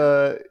was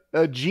a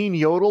Gene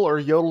Yodel or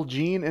Yodel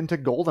Gene into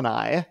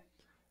Goldeneye.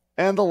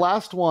 And the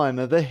last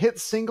one, the hit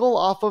single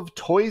off of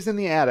Toys in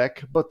the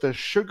Attic, but the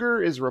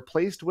sugar is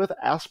replaced with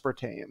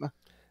aspartame.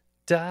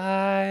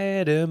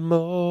 Died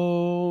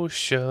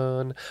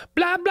emotion.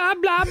 Blah blah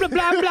blah blah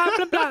blah blah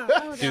blah blah.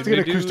 It's an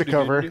acoustic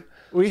cover.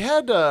 We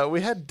had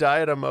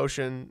Diet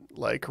Emotion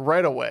like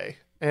right away,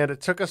 and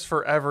it took us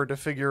forever to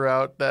figure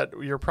out that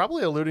you're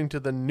probably alluding to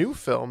the new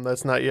film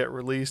that's not yet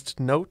released,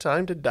 No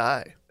Time to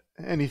Die.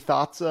 Any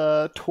thoughts,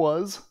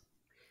 Twas?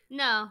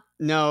 No.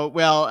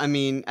 Well, I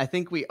mean, I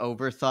think we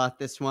overthought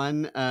this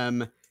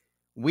one.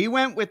 We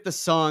went with the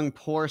song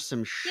 "Pour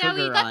Some Sugar on Me."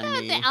 Yeah,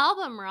 we got the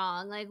album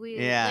wrong. Like we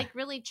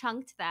really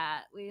chunked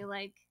that.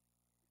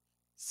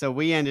 So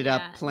we ended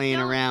up playing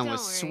around with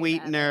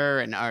sweetener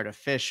and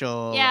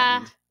artificial.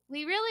 Yeah,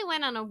 we really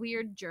went on a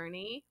weird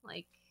journey.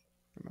 Like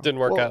didn't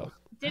work out.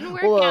 Didn't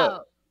work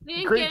out.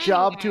 Great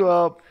job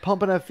to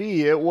Pumpin'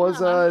 F.E. It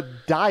was a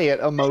Diet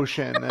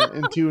Emotion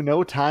into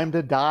No Time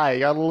to Die.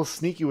 Got a little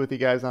sneaky with you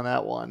guys on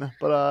that one,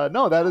 but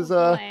no, that is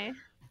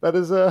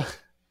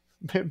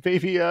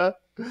maybe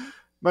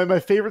my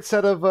favorite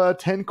set of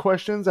 10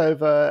 questions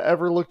I've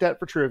ever looked at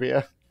for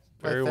trivia.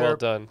 Very well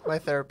done. My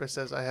therapist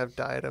says I have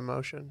Diet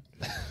Emotion.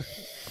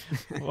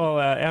 Well,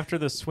 after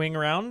the swing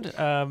round,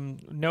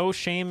 no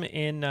shame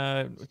in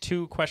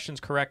 2 questions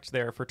correct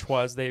there for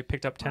Twas. They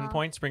picked up 10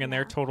 points, bringing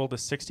their total to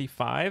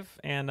 65.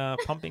 And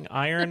Pumping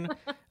Iron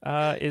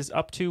is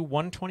up to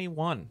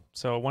 121.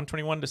 So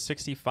 121 to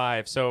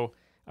 65. So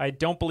I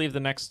don't believe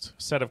the next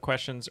set of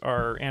questions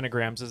are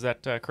anagrams. Is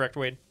that correct,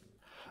 Wade?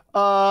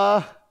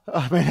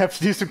 I might have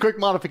to do some quick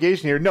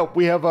modification here. Nope,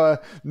 we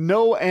have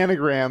no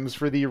anagrams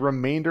for the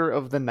remainder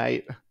of the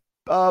night.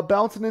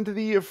 Bouncing into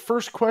the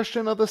first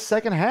question of the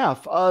second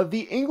half.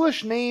 The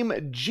English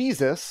name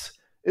Jesus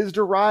is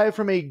derived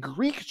from a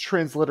Greek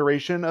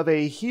transliteration of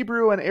a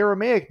Hebrew and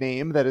Aramaic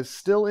name that is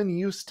still in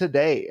use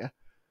today.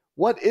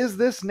 What is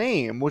this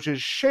name, which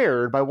is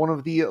shared by one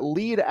of the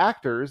lead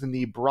actors in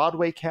the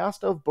Broadway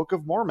cast of Book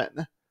of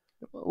Mormon?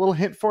 A little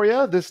hint for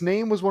you, this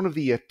name was one of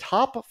the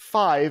top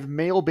 5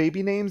 male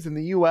baby names in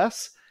the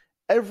U.S.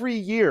 every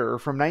year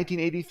from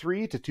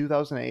 1983 to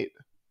 2008.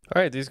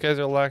 All right, these guys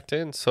are locked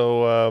in,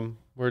 so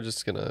we're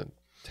just going to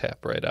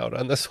tap right out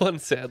on this one,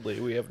 sadly.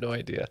 We have no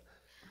idea.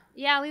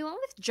 Yeah, we went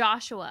with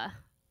Joshua.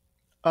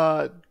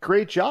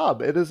 Great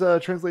job. It is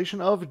a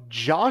translation of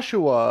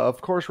Joshua,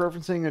 of course,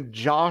 referencing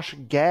Josh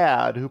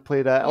Gad, who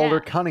played Elder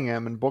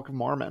Cunningham in Book of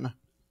Mormon.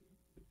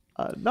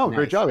 Nice.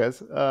 Great job,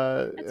 guys.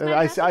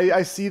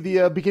 I see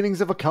the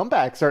beginnings of a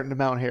comeback starting to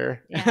mount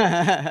here.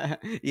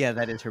 Yeah,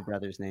 that is her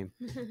brother's name.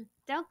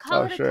 Don't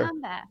call it a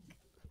comeback.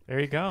 There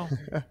you go.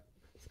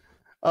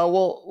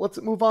 Well,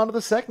 let's move on to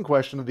the second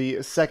question of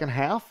the second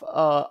half.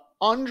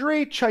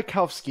 Andrzej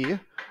Tchaikovsky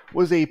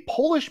was a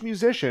Polish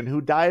musician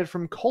who died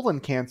from colon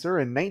cancer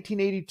in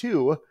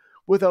 1982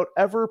 without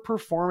ever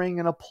performing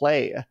in a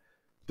play.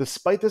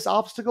 Despite this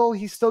obstacle,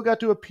 he still got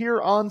to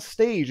appear on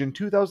stage in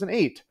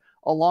 2008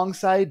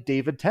 alongside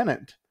David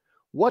Tennant.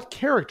 What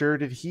character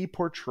did he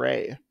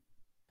portray?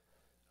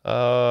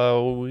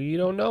 We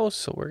don't know,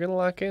 so we're gonna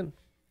lock in.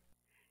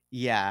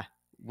 Yeah,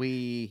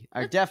 we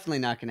are definitely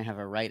not going to have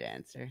a right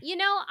answer. You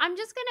know, I'm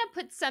just going to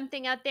put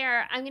something out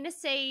there. I'm going to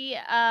say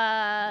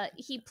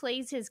he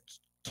plays his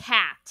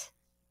cat.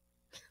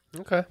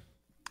 Okay.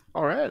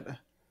 All right.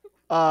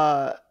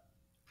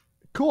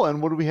 Cool.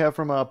 And what do we have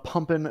from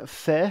Pumpin'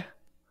 Fe?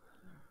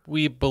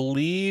 We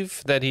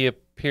believe that he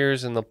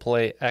appears in the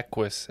play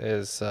Equus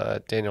as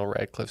Daniel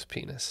Radcliffe's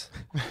penis.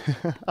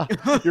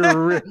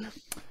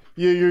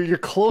 You're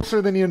closer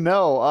than you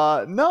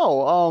know.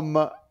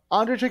 No.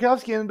 Andrzej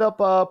Tchaikovsky ended up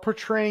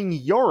portraying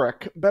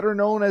Yorick, better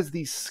known as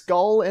the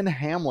Skull in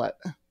Hamlet.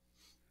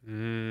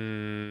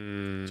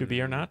 To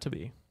be or not to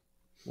be.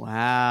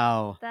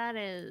 Wow. That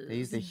is. They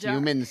used a dark.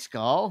 human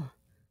skull?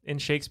 In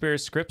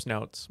Shakespeare's scripts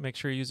notes, make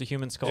sure you use a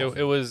human skull.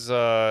 It was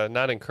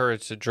not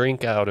encouraged to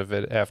drink out of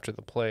it after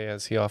the play,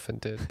 as he often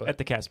did. But At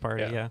the cast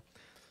party, yeah.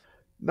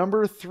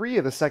 Number 3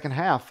 of the second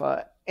half.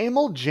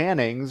 Emil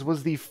Jannings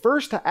was the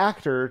first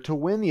actor to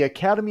win the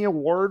Academy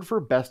Award for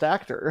Best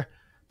Actor,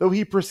 though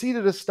he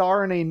proceeded to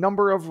star in a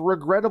number of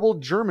regrettable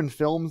German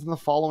films in the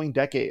following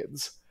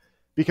decades.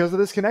 Because of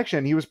this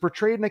connection, he was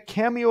portrayed in a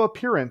cameo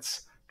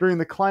appearance during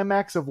the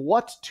climax of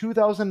what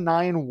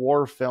 2009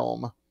 war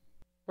film?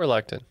 we're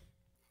locked in.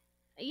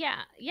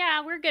 Yeah,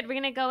 we're good. We're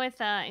going to go with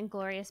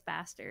Inglourious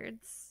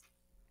Bastards.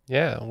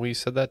 Yeah, we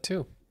said that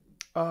too.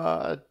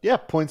 Yeah,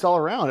 points all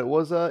around. It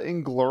was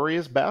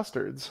Inglourious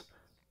Bastards.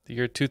 The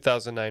year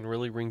 2009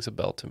 really rings a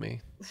bell to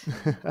me.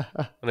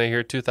 When I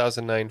hear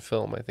 2009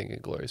 film, I think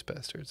Inglourious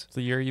Bastards. It's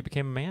the year you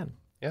became a man.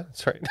 Yeah,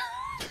 that's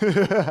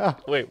right.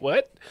 Wait,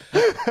 what?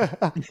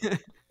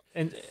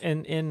 And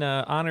in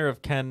honor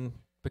of Ken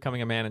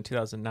becoming a man in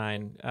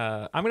 2009,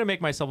 I'm going to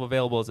make myself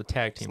available as a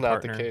tag team It's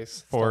not the partner case.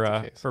 It's for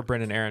not the case. for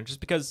Brynn and Aaron, just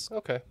because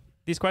Okay.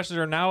 these questions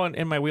are now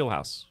in my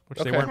wheelhouse, which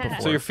they weren't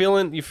before. So you're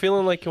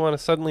feeling like you want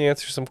to suddenly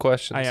answer some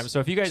questions. I am. So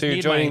if you guys So you're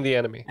need joining my, the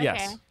enemy.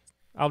 Yes, Okay.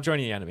 I'll join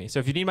the enemy. So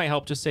if you need my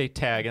help, just say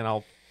tag, and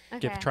I'll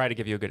Okay. try to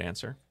give you a good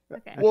answer.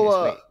 Okay.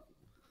 Well,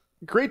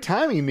 great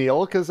timing,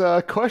 Neal, because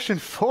question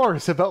 4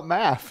 is about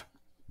math.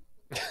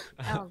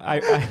 Oh,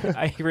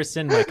 I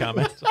rescind my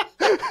comment.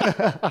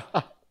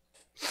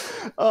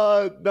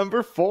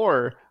 Number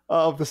 4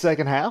 of the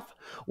second half.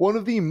 One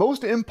of the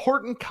most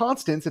important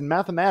constants in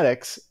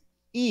mathematics,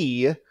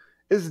 E,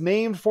 is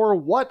named for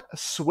what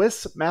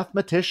Swiss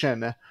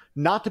mathematician?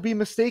 Not to be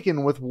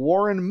mistaken with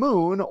Warren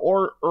Moon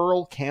or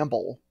Earl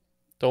Campbell.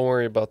 Don't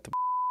worry about the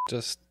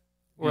just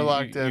We're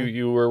locked in.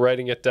 You were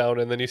writing it down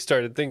and then you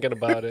started thinking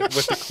about it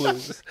with the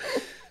clues.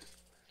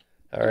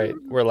 All right,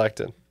 we're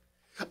locked in.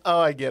 Oh,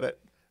 I get it.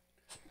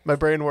 My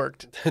brain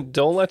worked.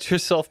 Don't let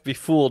yourself be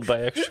fooled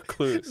by extra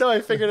clues. No,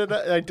 I figured it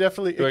out. I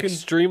definitely You're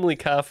extremely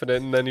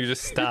confident and then you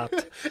just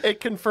stopped.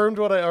 it confirmed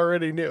what I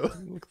already knew.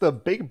 Look at the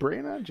big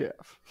brain on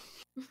Jeff.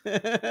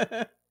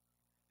 I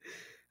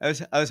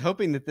was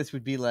hoping that this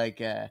would be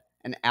like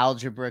an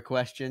algebra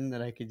question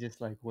that I could just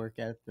like work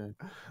out the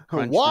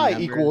crunch the Y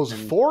numbers equals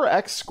and-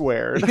 4x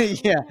squared.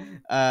 Yeah.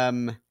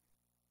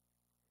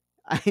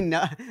 I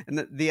know, and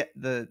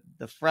the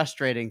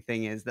frustrating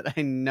thing is that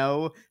I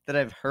know that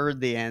I've heard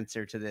the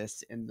answer to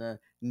this in the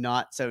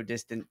not so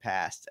distant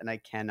past, and I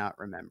cannot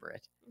remember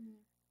it.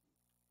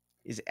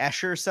 Is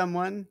Escher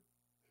someone?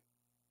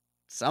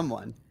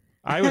 Someone.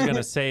 I was going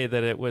to say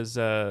that it was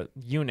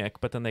eunuch,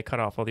 but then they cut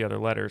off all the other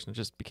letters and it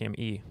just became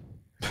E.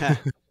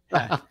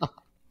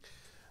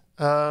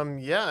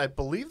 Yeah, I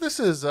believe this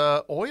is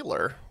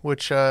Euler,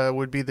 which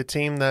would be the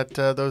team that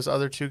those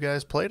other two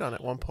guys played on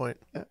at one point.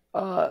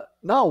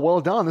 No, well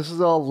done. This is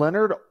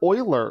Leonard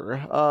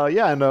Euler.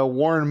 Yeah, and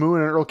Warren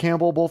Moon and Earl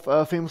Campbell both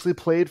famously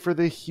played for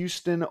the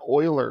Houston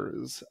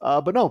Oilers.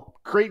 But no,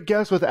 great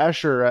guess with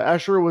Escher.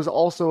 Escher was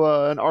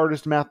also an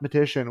artist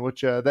mathematician,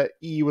 which that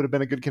E would have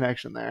been a good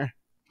connection there.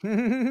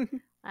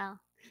 Wow.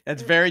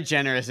 That's very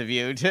generous of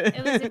you to,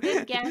 It was a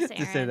good guess, Aaron.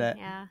 to say that.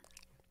 Yeah.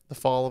 The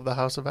fall of the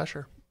House of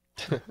Escher.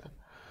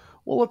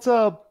 Well, let's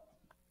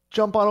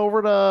jump on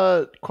over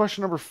to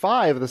question number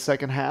 5 of the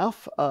second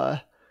half.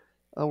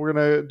 We're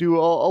going to do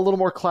a little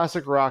more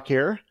classic rock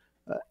here.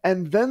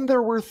 And Then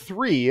There Were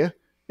Three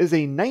is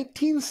a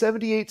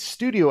 1978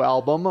 studio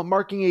album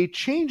marking a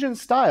change in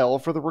style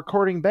for the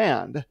recording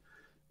band.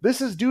 This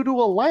is due to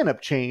a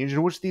lineup change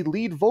in which the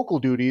lead vocal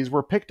duties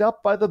were picked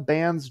up by the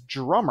band's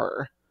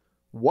drummer.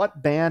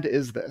 What band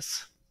is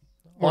this?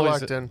 We're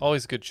locked in.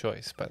 Always a good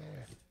choice, by the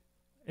way.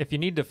 If you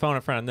need to phone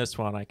a friend on this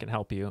one, I can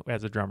help you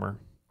as a drummer.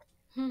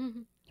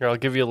 Here, I'll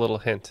give you a little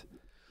hint.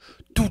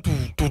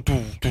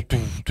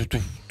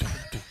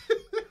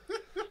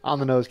 On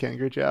the nose, Ken.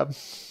 Great job.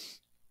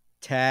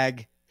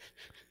 Tag.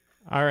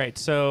 All right,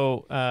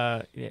 so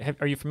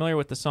are you familiar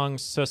with the song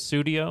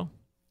Sussudio?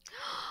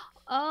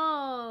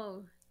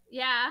 Oh,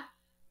 yeah.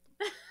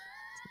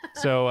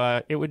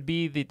 So it would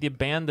be the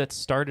band that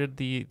started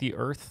the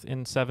Earth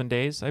in 7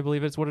 days, I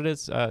believe is what it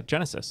is.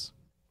 Genesis.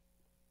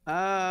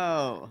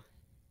 Oh.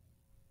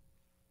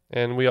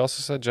 And we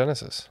also said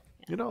Genesis.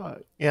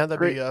 Yeah, that'd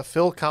Great. be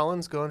Phil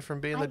Collins going from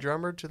being the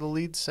drummer to the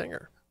lead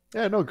singer.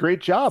 Yeah, no,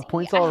 great job.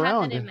 Points all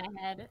around. I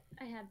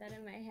had that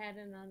in my head.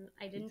 And then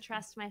I didn't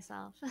trust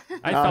myself.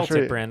 I felt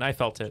it, Brynn. I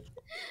felt it.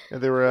 Yeah,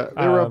 they were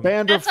a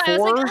band of That's why I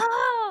four. was like,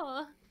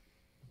 oh.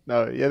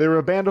 No, yeah, they were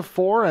a band of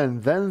four,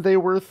 and then they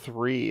were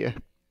three.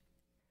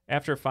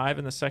 After 5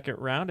 in the second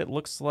round, it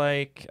looks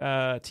like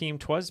Team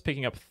Twas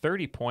picking up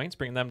 30 points,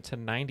 bringing them to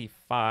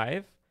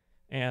 95.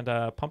 And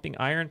Pumping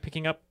Iron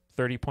picking up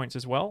 30 points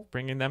as well,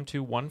 bringing them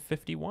to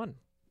 151.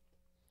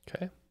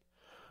 Okay.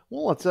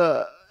 Well, let's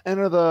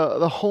enter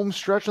the home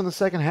stretch in the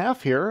second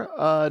half here.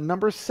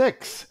 Number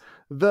 6,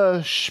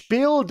 the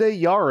Spiel des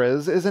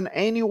Jahres is an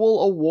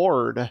annual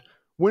award.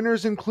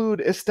 Winners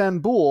include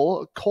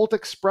Istanbul, Colt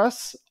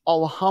Express,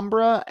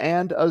 Alhambra,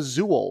 and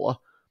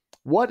Azul.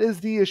 What is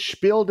the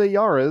Spiel des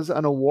Jahres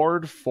an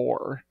award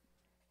for?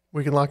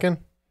 We can lock in.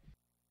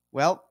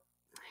 Well,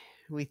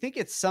 we think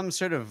it's some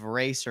sort of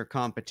race or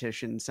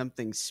competition,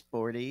 something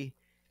sporty,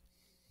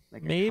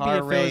 like Maybe a car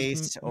if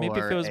race it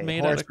was or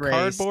made a out horse of race.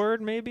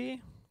 cardboard,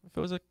 maybe? If it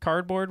was a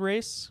cardboard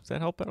race, does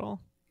that help at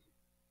all?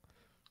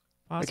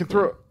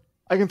 Possibly.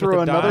 I can With throw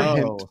a another die?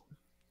 hint.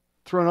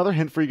 Throw another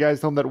hint for you guys,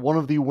 home that one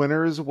of the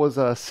winners was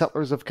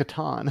Settlers of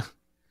Catan.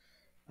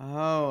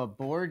 Oh, a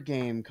board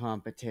game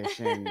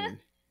competition.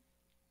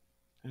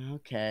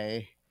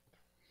 Okay.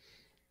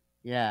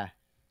 Yeah,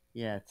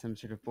 it's some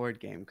sort of board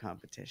game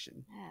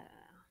competition.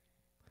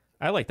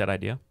 I like that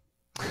idea.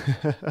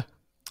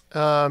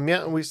 Yeah,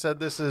 and we said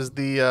this is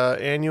the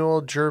annual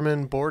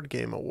German Board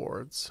Game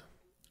Awards.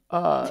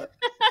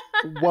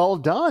 Well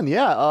done,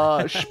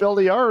 yeah. Spiel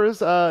des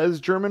Jahres is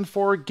German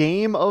for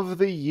Game of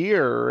the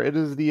Year. It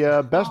is the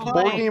best Oh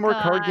board my game or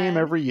card game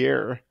God. every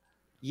year.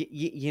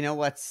 You know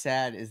what's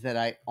sad is that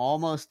I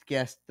almost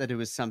guessed that it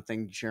was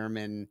something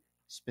German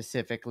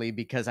specifically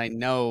because I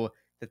know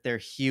that they're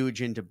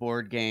huge into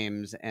board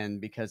games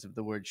and because of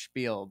the word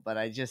Spiel, but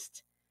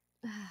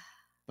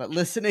but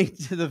listening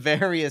to the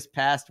various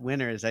past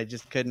winners, I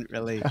just couldn't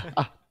really.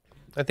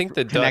 I think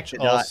the Connect Dutch the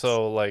dots.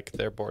 also like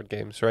their board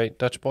games, right,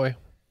 Dutch boy?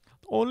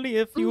 Only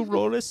if you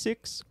roll a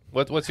 6.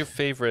 What's your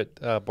favorite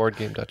board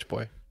game, Dutch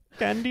boy?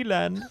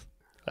 Candyland.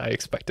 I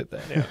expected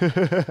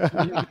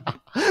that.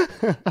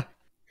 Yeah.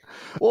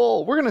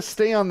 Well, we're going to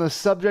stay on the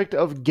subject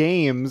of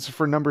games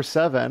for number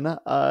 7.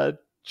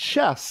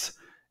 Chess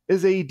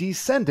is a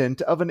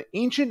descendant of an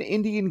ancient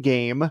Indian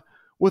game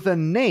with a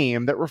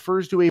name that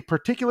refers to a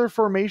particular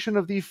formation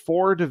of the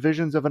 4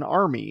 divisions of an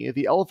army,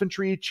 the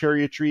elephantry,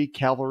 chariotry,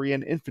 cavalry,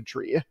 and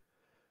infantry.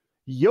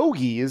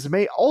 Yogis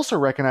may also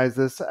recognize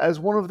this as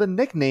one of the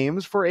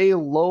nicknames for a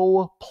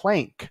low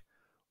plank.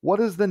 What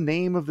is the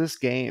name of this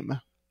game?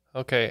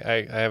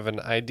 Okay, I have an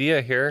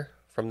idea here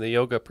from the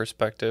yoga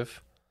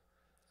perspective.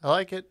 I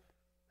like it.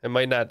 It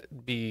might not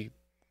be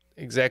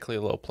exactly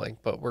a low plank,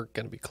 but we're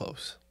going to be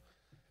close.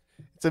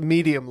 It's a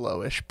medium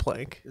lowish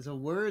plank. There's a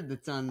word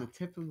that's on the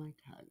tip of my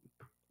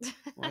tongue.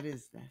 What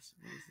is this?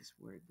 What is this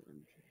word that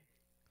I'm trying?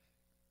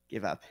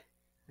 Give up.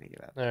 I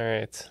give up. All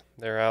right,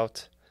 they're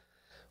out.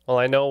 Well,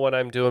 I know when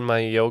I'm doing my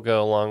yoga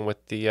along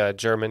with the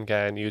German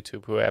guy on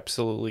YouTube who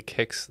absolutely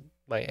kicks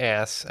my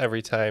ass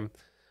every time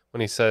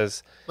when he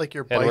says, Like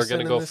your and bison we're going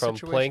to in go this from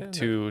situation, plank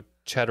to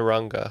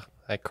chaturanga,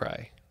 I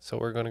cry. So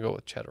we're going to go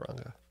with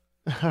chaturanga.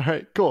 All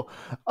right, cool.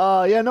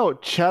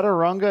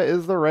 Chaturanga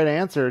is the right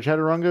answer.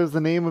 Chaturanga is the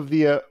name of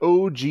the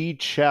OG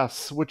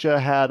chess, which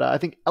had, I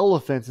think,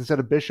 elephants instead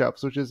of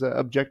bishops, which is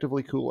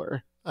objectively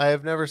cooler. I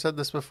have never said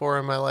this before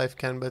in my life,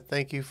 Ken, but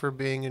thank you for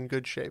being in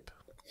good shape.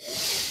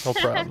 No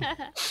problem.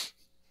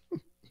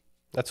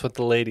 That's what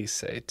the ladies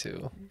say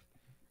too.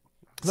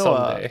 No,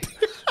 Someday.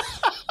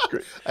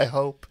 I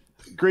hope.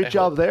 Great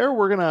job there.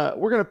 We're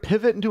gonna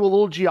pivot into a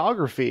little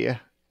geography.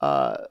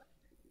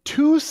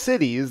 2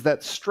 cities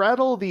that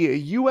straddle the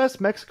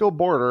U.S.-Mexico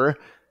border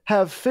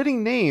have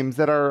fitting names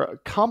that are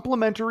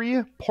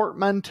complementary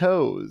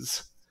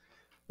portmanteaus.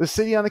 The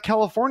city on the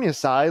California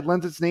side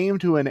lends its name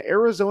to an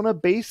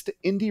Arizona-based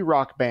indie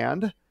rock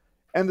band,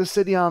 and the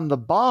city on the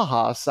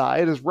Baja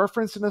side is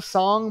referenced in a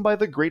song by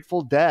the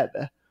Grateful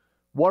Dead.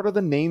 What are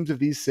the names of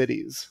these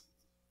cities?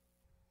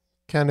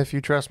 Ken, if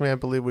you trust me, I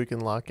believe we can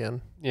lock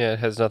in. Yeah, it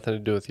has nothing to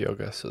do with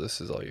yoga, so this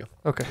is all you.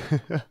 Okay.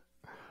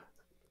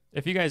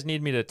 If you guys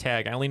need me to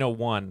tag, I only know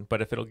 1,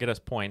 but if it'll get us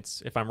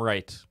points, if I'm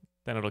right,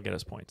 then it'll get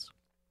us points.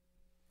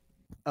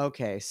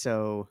 Okay,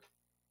 so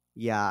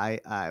yeah,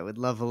 I would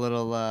love a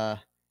little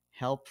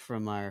help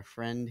from our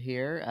friend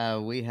here.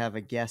 We have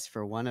a guess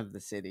for one of the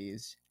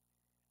cities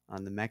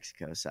on the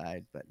Mexico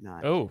side, but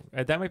not. Oh,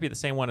 that might be the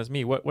same one as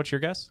me. What's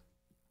your guess?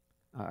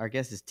 Our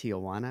guess is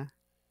Tijuana.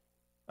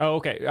 Oh,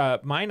 okay.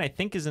 Mine, I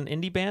think, is an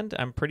indie band.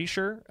 I'm pretty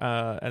sure.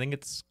 I think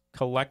it's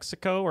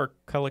Calexico or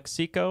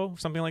Calexico,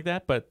 something like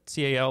that, but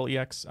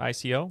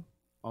Calexico.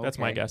 That's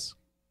my Okay. guess.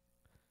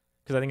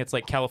 Because I think it's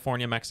like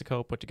California,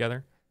 Mexico put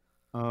together.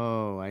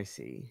 Oh, I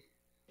see.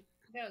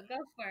 Go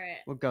for it.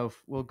 We'll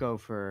go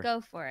for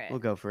Go for it. We'll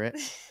go for it.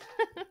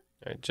 All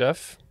right,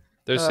 Jeff.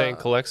 They're saying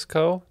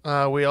Calexico.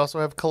 We also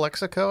have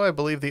Calexico. I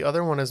believe the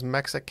other one is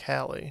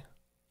Mexicali.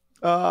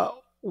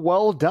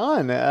 Well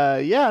done.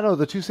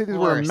 The two cities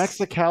were Worse.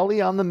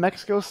 Mexicali on the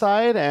Mexico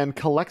side and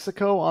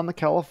Calexico on the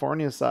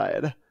California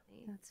side.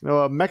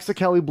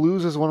 Mexicali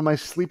Blues is one of my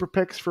sleeper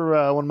picks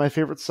for one of my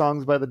favorite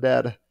songs by the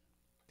Dead.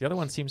 The other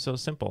one seems so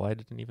simple. I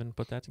didn't even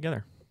put that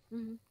together.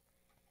 Mhm.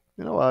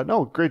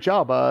 No, great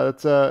job.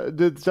 It's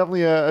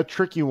definitely a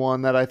tricky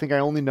one that I think I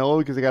only know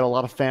because I got a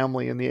lot of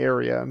family in the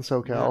area in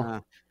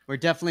SoCal. We're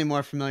definitely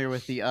more familiar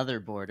with the other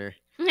border.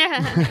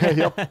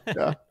 Yep.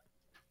 Yeah.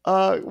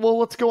 Well,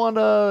 let's go on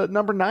to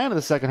number 9 of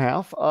the second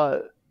half.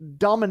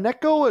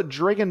 Domenico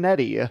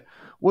Dragonetti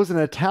was an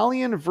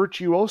Italian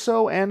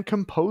virtuoso and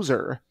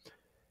composer.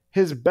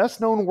 His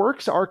best-known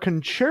works are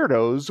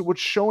concertos, which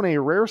shone a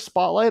rare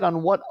spotlight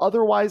on what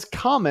otherwise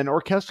common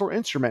orchestral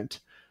instrument,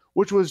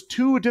 which was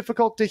too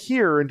difficult to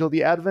hear until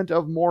the advent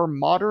of more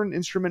modern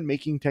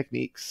instrument-making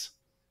techniques.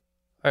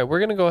 All right, we're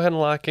going to go ahead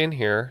and lock in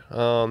here,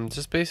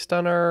 just based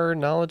on our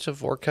knowledge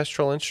of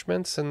orchestral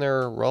instruments and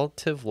their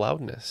relative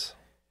loudness.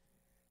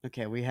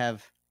 Okay, we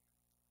have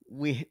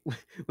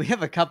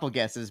a couple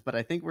guesses, but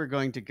I think we're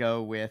going to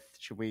go with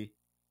should we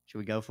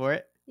go for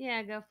it?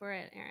 Yeah, go for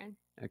it, Aaron.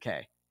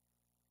 Okay.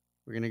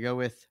 We're going to go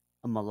with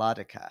a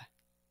melodica.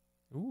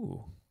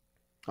 Ooh.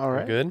 All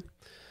right. Good.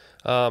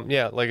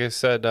 Like I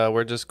said,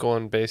 we're just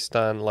going based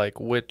on like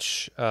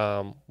which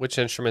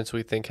instruments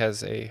we think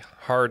has a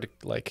hard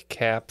like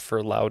cap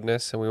for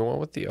loudness, and we went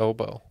with the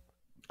oboe.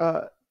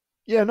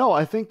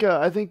 I think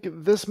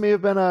this may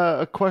have been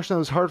a question that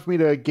was hard for me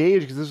to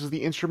gauge because this was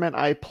the instrument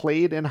I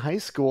played in high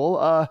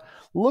school.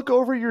 Look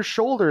over your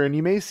shoulder and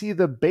you may see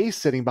the bass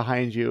sitting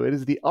behind you. It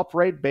is the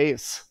upright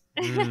bass.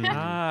 Do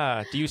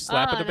you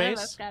slap at a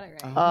bass? Got it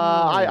right.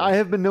 I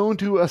have been known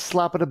to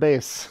slap at a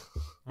bass.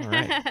 All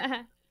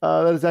right.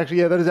 That is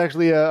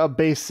actually a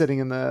bass sitting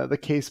in the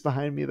case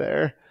behind me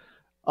there.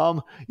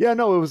 It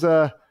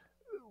was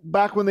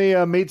back when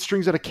they made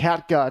strings out of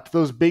catgut.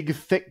 Those big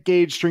thick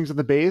gauge strings of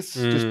the bass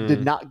just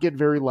did not get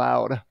very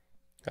loud.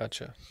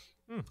 Gotcha.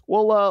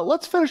 Well,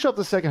 let's finish up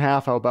the second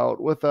half. How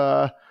about with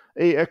a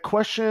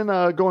question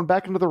going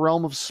back into the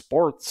realm of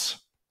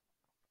sports.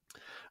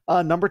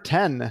 Number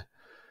 10.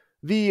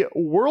 The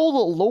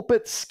World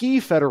Lopet Ski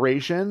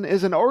Federation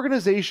is an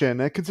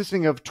organization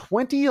consisting of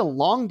 20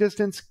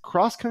 long-distance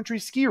cross-country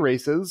ski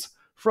races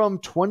from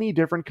 20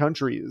 different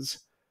countries.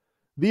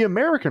 The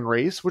American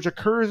race, which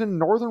occurs in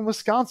northern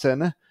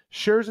Wisconsin,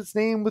 shares its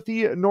name with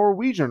the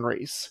Norwegian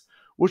race,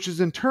 which is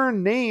in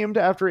turn named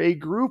after a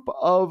group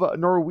of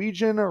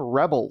Norwegian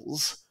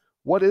rebels.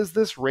 What is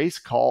this race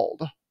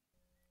called?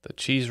 The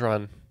Cheese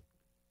Run.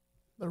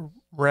 The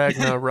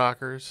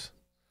Ragnarokers.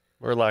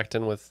 We're locked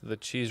in with the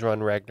Cheese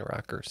Run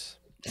Ragnarokers.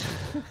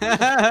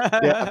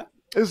 Yeah.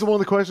 This is one of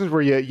the questions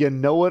where you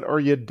know it or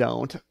you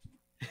don't.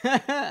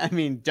 I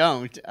mean,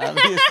 don't,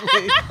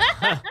 obviously.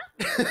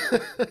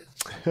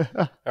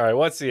 All right,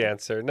 what's the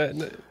answer?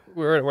 No,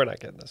 we're not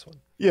getting this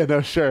one. Yeah,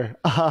 no, sure.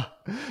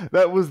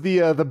 That was the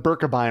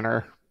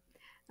Birkebeiner.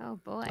 Oh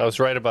boy. I was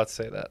right about to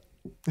say that.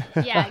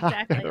 Yeah,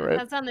 exactly. Right.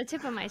 That's on the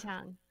tip of my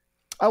tongue.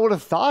 I would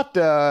have thought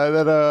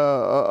that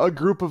a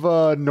group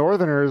of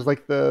Northerners,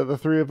 like the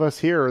three of us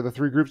here, or the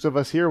three groups of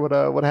us here, would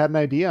have had an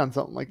idea on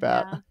something like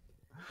that.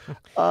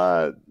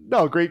 Yeah.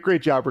 No,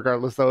 great job.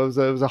 Regardless, though, it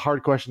was a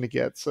hard question to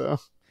get. So,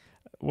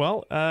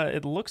 Well,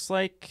 it looks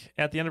like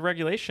at the end of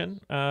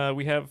regulation,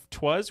 we have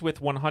Twas with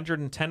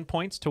 110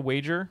 points to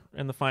wager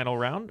in the final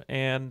round,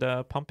 and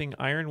Pumping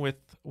Iron with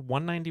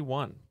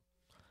 191.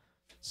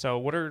 So,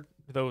 what are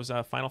those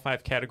final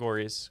 5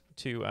 categories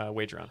to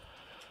wager on?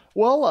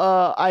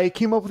 well, I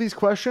came up with these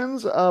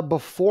questions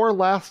before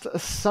last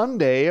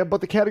Sunday,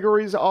 but the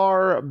categories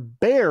are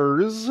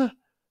Bears,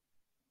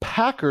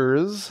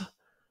 Packers,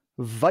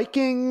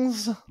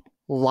 Vikings,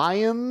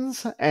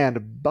 Lions,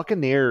 and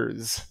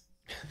Buccaneers.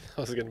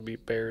 I was going to be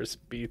Bears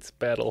beats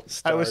Battle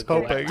I was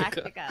Star hoping.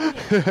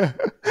 Galactica.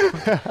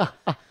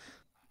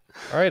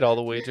 All right, all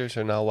the wagers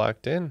are now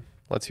locked in.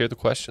 Let's hear the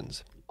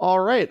questions. All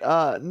right.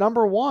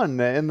 Number 1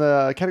 in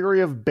the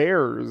category of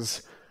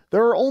bears.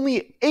 There are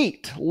only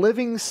 8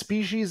 living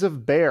species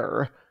of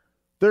bear.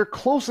 Their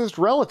closest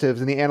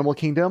relatives in the animal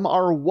kingdom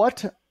are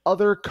what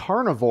other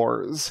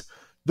carnivores?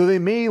 Though they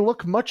may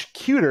look much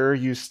cuter,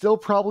 you still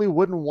probably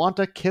wouldn't want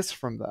a kiss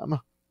from them.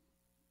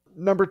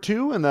 Number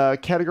 2 in the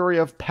category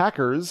of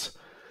packers.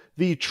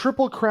 The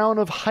Triple Crown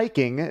of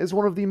hiking is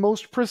one of the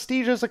most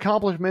prestigious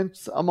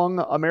accomplishments among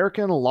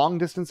American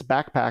long-distance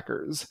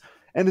backpackers,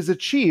 and is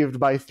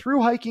achieved by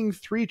thru-hiking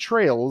 3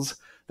 trails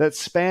that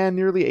span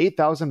nearly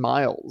 8,000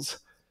 miles.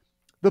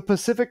 The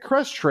Pacific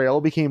Crest Trail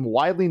became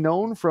widely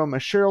known from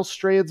Cheryl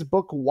Strayed's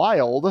book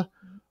Wild,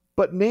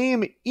 but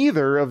name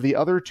either of the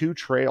other 2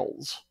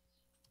 trails.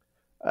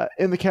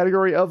 In the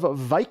category of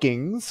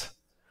Vikings,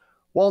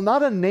 while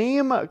not a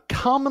name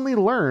commonly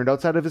learned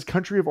outside of his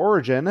country of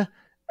origin,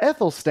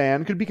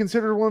 Ethelstan could be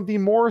considered one of the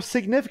more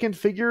significant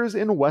figures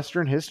in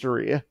Western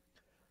history.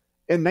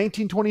 In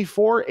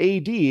 1924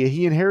 AD,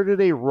 he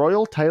inherited a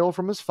royal title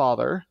from his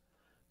father.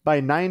 By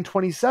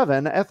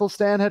 927,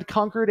 Ethelstan had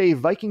conquered a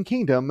Viking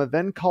kingdom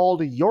then called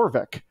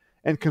Jorvik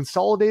and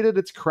consolidated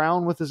its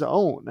crown with his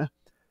own.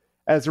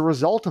 As a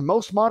result,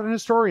 most modern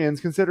historians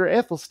consider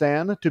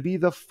Ethelstan to be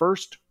the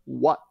first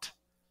what?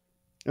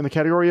 In the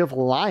category of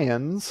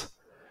lions,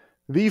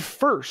 the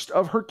first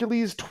of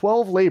Hercules'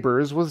 12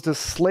 labors was to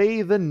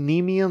slay the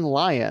Nemean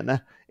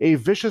lion, a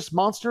vicious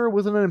monster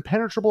with an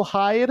impenetrable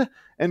hide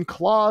and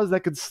claws that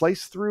could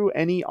slice through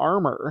any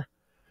armor.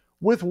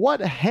 With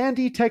what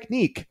handy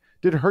technique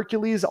did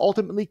Hercules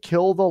ultimately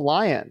kill the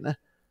lion?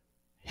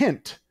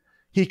 Hint: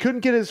 he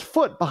couldn't get his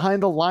foot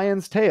behind the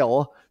lion's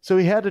tail, so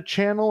he had to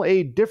channel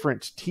a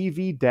different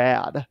TV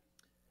dad.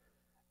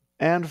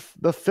 And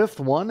the fifth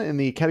one in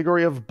the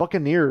category of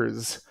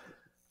buccaneers.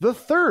 The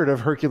third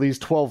of Hercules'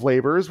 12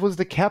 labors was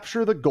to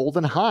capture the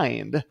Golden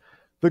Hind.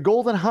 The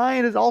Golden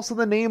Hind is also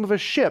the name of a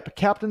ship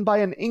captained by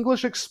an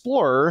English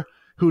explorer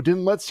who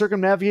didn't let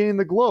circumnavigating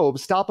the globe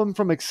stop him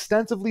from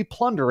extensively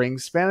plundering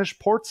Spanish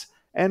ports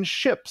and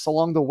ships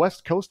along the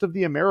west coast of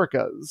the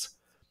Americas.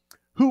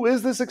 Who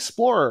is this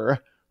explorer,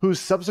 whose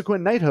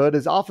subsequent knighthood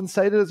is often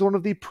cited as one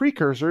of the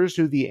precursors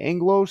to the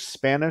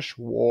Anglo-Spanish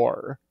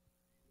War?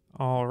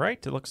 All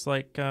right. It looks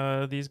like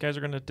these guys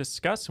are going to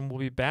discuss, and we'll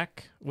be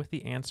back with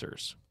the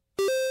answers.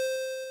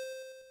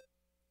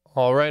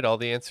 All right, all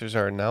the answers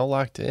are now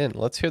locked in.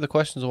 Let's hear the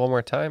questions one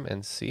more time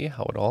and see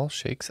how it all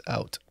shakes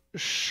out.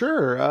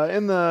 Sure.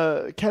 In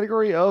the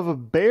category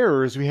of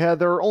bears,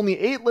 there are only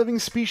 8 living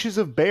species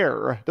of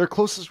bear. Their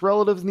closest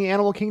relatives in the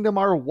animal kingdom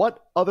are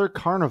what other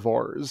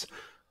carnivores?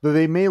 Though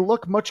they may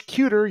look much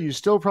cuter, you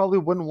still probably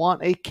wouldn't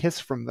want a kiss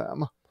from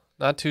them.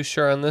 Not too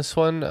sure on this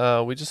one.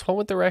 We just went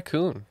with the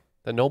raccoon,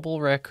 the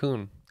noble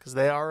raccoon. Because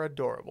they are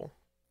adorable.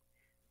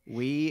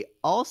 We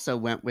also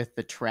went with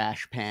the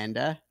trash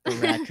panda, the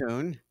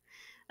raccoon.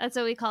 That's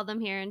what we call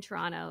them here in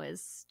Toronto,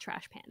 is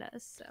trash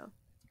pandas. So,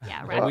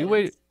 yeah,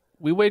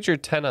 we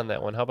wagered 10 on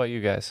that one. How about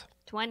you guys?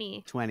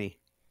 20.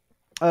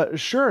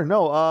 Sure.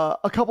 No.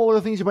 A couple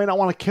other things you might not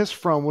want to kiss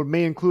from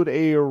may include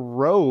a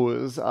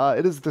rose.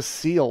 It is the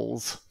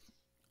seals.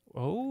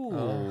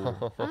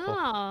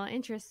 Oh,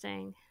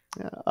 interesting.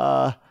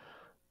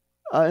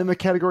 In the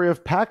category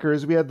of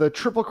packers, we had the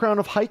Triple Crown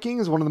of Hiking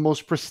is one of the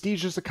most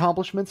prestigious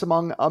accomplishments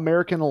among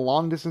American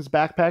long-distance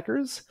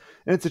backpackers,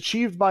 and it's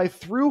achieved by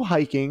through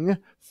hiking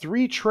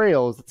 3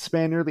 trails that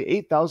span nearly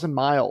 8,000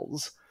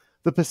 miles.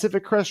 The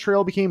Pacific Crest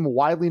Trail became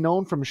widely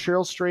known from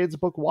Cheryl Strayed's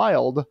book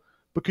Wild,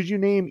 but could you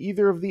name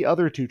either of the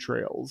other 2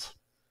 trails?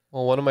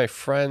 Well, one of my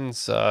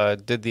friends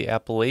did the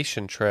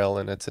Appalachian Trail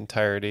in its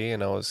entirety,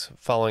 and I was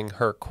following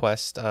her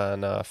quest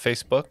on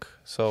Facebook,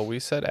 so we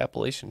said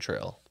Appalachian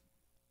Trail.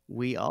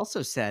 We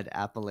also said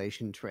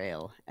Appalachian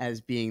Trail as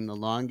being the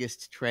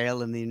longest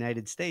trail in the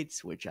United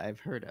States, which I've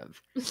heard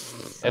of.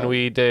 And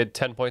we did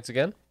 10 points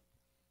again?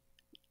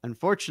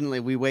 Unfortunately,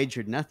 we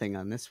wagered nothing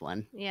on this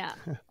one. Yeah.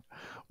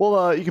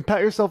 Well, you can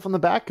pat yourself on the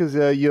back because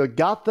you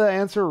got the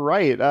answer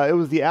right. It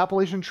was the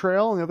Appalachian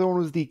Trail, and the other one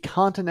was the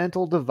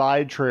Continental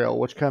Divide Trail,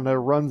 which kind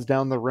of runs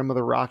down the rim of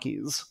the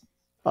Rockies.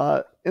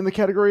 In the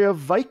category of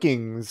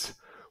Vikings,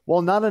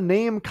 while not a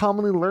name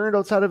commonly learned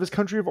outside of his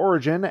country of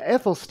origin,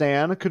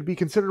 Ethelstan could be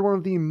considered one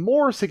of the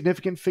more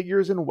significant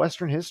figures in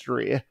Western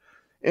history.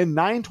 In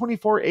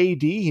 924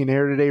 AD, he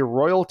inherited a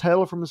royal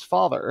title from his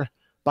father.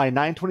 By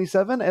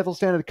 927,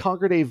 Ethelstan had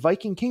conquered a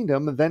Viking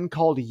kingdom then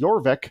called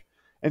Jorvik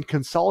and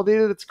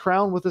consolidated its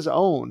crown with his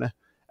own.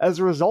 As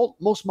a result,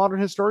 most modern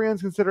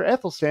historians consider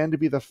Ethelstan to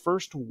be the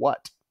first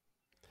what?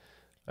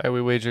 All right,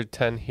 we wagered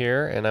 10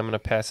 here, and I'm going to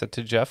pass it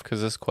to Jeff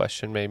because this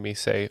question made me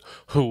say,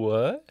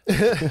 what?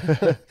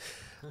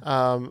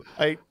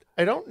 I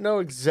don't know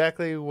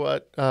exactly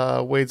what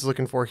Wade's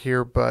looking for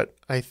here, but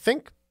I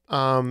think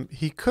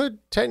he could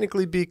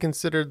technically be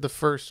considered the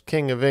first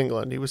king of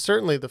England. He was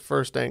certainly the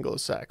first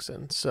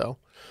Anglo-Saxon, so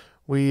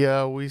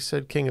we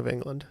said king of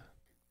England.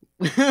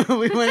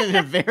 We went in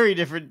a very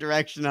different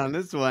direction on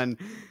this one.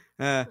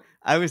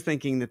 I was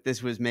thinking that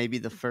this was maybe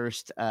the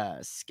first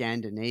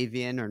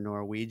Scandinavian or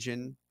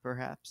Norwegian,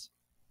 perhaps.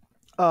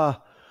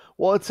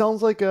 Well, it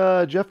sounds like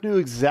Jeff knew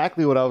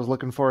exactly what I was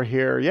looking for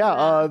here.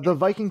 Yeah, the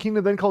Viking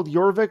kingdom then called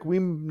Jorvik, we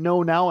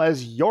know now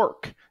as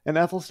York, and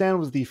Ethelstan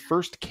was the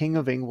first king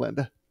of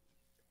England.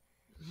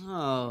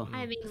 Oh,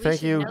 I mean, we Thank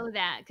should you. know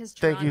that because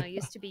Thank Toronto you.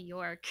 used to be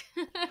York.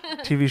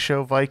 TV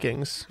show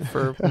Vikings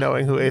for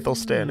knowing who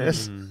Athelstan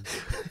is.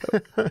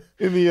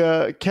 In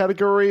the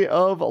category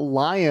of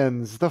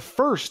lions, the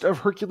first of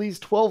Hercules'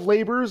 12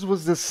 labors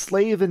was to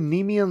slay the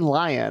Nemean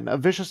lion, a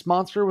vicious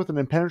monster with an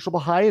impenetrable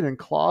hide and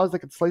claws that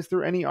could slice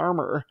through any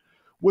armor.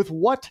 With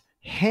what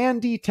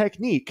handy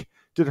technique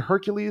did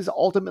Hercules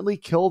ultimately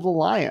kill the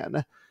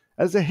lion?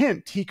 As a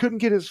hint, he couldn't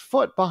get his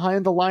foot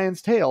behind the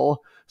lion's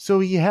tail, so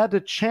he had to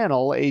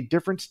channel a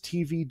different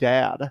TV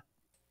dad.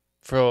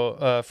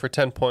 For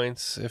 10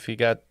 points, if he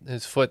got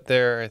his foot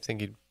there, I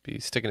think he'd be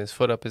sticking his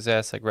foot up his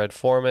ass like Red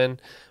Foreman.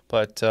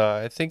 But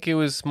I think it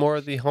was more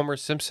the Homer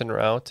Simpson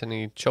route, and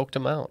he choked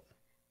him out.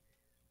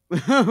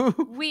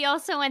 We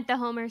also went the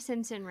Homer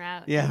Simpson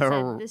route. Yeah, and said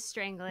or the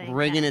strangling.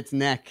 wringing its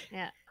neck.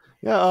 Yeah.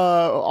 Yeah,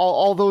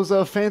 all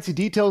those fancy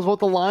details about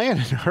the lion,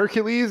 and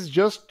Hercules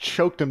just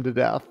choked him to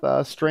death.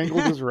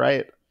 Strangled is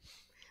right.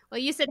 Well,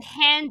 you said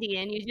handy,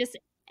 and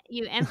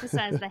you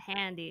emphasized the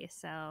handy.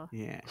 So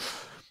Yeah.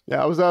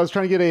 Yeah, I was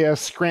trying to get a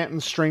Scranton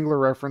Strangler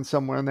reference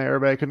somewhere in there,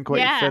 but I couldn't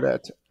quite fit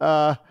it.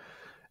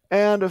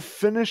 And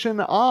finishing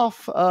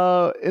off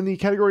in the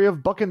category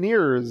of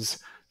Buccaneers,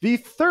 the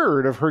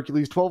third of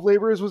Hercules' 12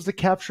 labors was to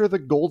capture the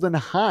Golden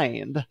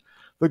Hind.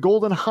 The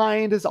Golden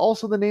Hind is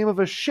also the name of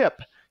a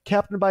ship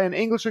captained by an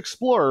English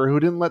explorer who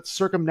didn't let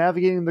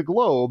circumnavigating the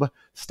globe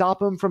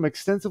stop him from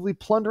extensively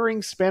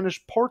plundering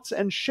Spanish ports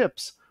and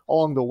ships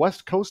along the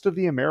west coast of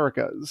the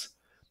Americas.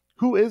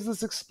 Who is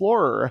this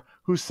explorer,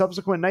 whose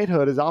subsequent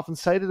knighthood is often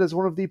cited as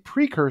one of the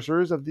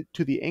precursors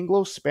to the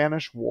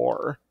Anglo-Spanish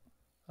War?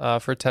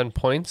 For 10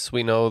 points,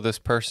 we know this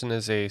person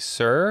is a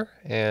sir,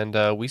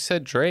 and we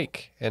said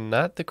Drake, and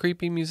not the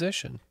creepy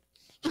musician.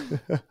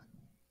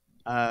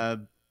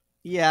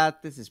 Yeah,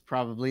 this is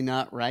probably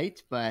not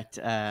right, but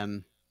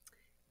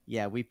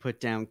yeah, we put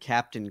down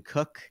Captain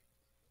Cook.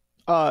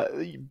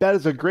 That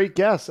is a great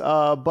guess,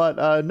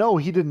 but no,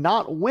 he did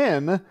not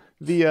win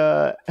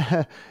the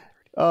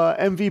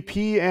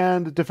MVP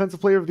and Defensive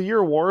Player of the Year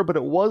award, but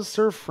it was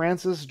Sir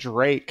Francis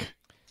Drake.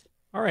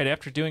 All right,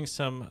 after doing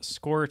some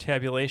score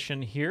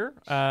tabulation here,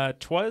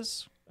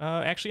 Twas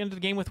actually ended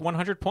the game with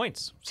 100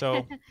 points.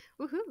 So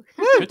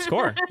good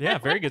score. Yeah,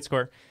 very good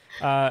score.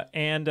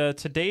 And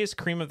today's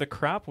cream of the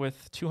crop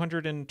with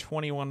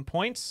 221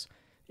 points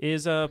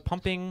is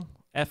Pumping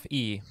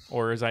FE,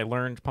 or as I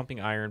learned, Pumping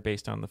Iron,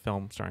 based on the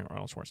film starring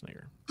Arnold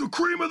Schwarzenegger. The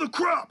cream of the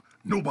crop.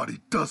 Nobody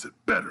does it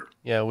better.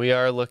 Yeah, we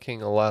are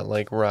looking a lot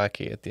like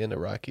Rocky at the end of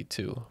Rocky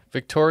 2.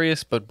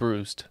 Victorious but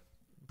bruised.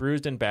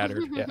 Bruised and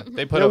battered. Yeah,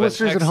 they put up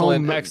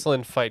an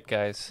excellent fight,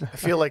 guys. I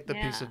feel like the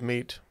piece of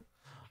meat.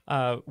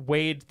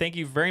 Wade, thank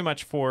you very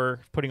much for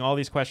putting all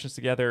these questions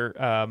together.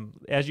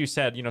 As you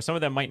said, some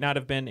of them might not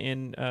have been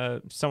in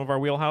some of our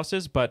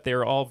wheelhouses, but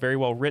they're all very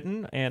well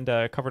written and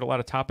covered a lot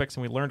of topics,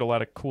 and we learned a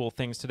lot of cool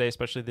things today,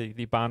 especially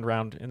the bond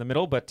round in the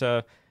middle. But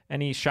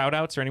any shout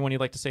outs or anyone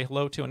you'd like to say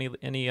hello to?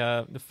 Any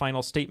the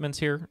final statements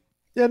here?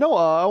 Yeah, no,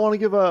 I want to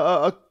give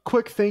a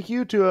quick thank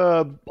you to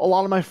a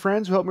lot of my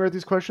friends who helped me write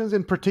these questions.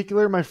 In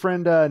particular, my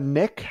friend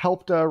Nick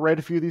helped write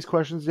a few of these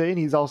questions today, and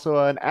he's also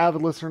an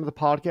avid listener to the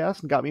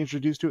podcast and got me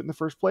introduced to it in the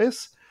first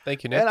place.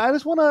 Thank you, Nick. And I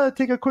just want to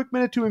take a quick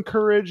minute to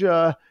encourage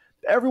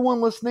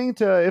everyone listening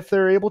to, if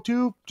they're able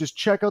to, just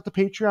check out the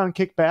Patreon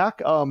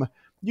kickback.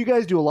 You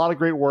guys do a lot of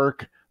great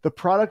work. The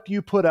product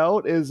you put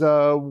out is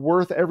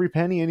worth every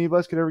penny any of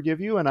us could ever give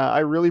you, and I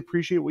really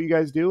appreciate what you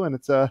guys do, and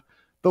it's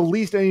the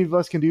least any of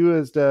us can do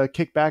is to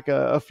kick back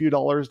a few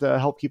dollars to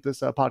help keep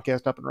this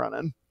podcast up and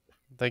running.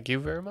 Thank you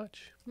very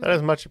much. That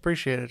is much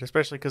appreciated,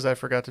 especially because I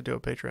forgot to do a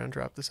Patreon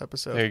drop this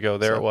episode. There you go.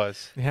 There it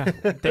was. Yeah.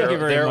 Thank you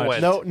very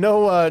much.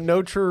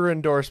 No truer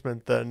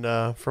endorsement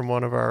than from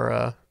one of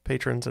our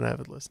patrons and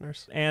avid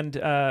listeners. And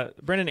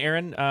Brynn and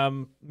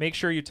Aaron, make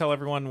sure you tell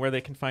everyone where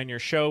they can find your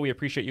show. We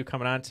appreciate you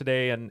coming on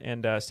today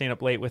and staying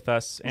up late with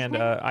us. And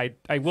I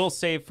will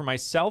say for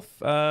myself,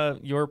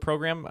 your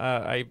program,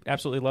 I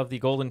absolutely love the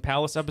Golden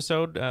Palace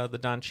episode, the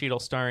Don Cheadle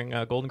starring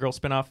Golden Girl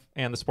spinoff,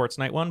 and the Sports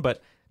Night one.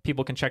 But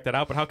people can check that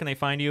out. But how can they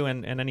find you?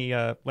 And any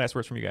last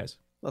words from you guys?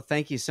 Well,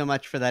 thank you so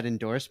much for that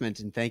endorsement,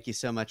 and thank you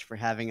so much for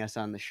having us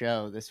on the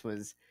show. This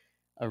was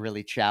a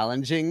really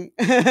challenging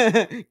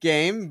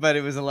game, but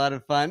it was a lot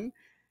of fun.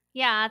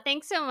 Yeah,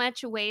 thanks so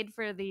much, Wade,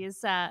 for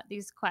these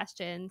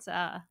questions.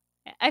 I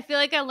feel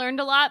like I learned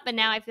a lot, but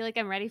now I feel like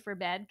I'm ready for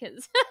bed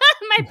because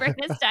my brain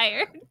is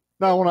tired.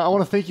 No, I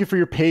want to thank you for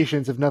your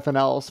patience, if nothing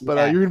else. But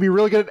you're going to be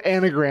really good at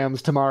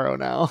anagrams tomorrow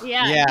now.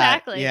 Yeah,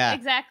 exactly. Yeah.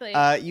 Exactly.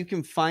 You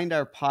can find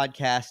our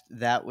podcast,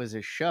 That Was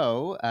a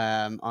Show,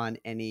 on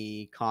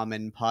any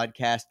common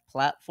podcast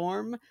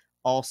platform.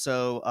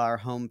 Also, our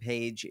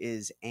homepage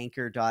is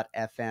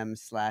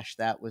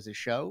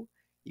anchor.fm/thatwasashow.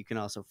 You can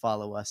also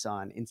follow us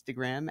on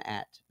Instagram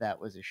at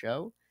That Was a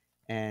Show.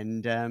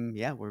 And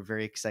we're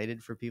very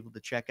excited for people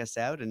to check us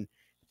out. And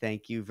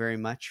thank you very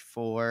much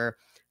for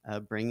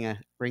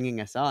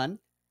bringing us on.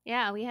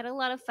 Yeah, we had a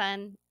lot of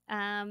fun.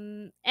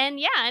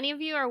 Any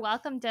of you are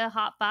welcome to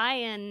hop by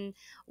and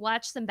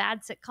watch some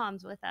bad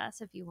sitcoms with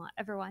us if you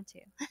ever want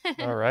to.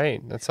 All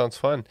right, that sounds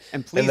fun.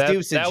 And please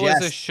do suggest. That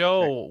was a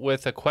show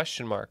with a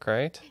question mark,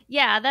 right?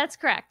 Yeah, that's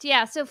correct.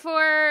 Yeah, so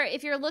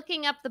if you're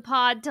looking up the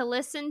pod to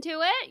listen to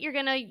it, you're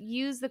gonna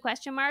use the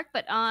question mark.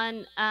 But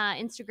on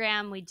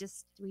Instagram, we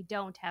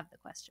don't have the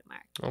question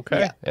mark. Okay,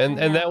 yeah. and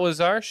that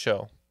was our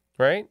show,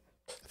 right?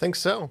 I think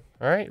so.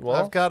 All right. Well,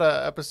 I've got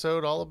an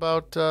episode all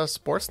about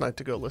Sports Night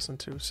to go listen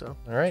to. So.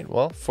 All right.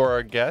 Well, for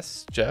our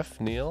guests, Jeff,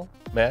 Neal,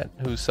 Matt,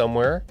 who's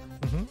somewhere,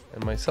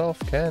 and myself,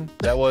 Ken,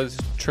 that was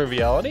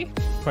Triviality?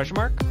 Question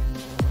mark.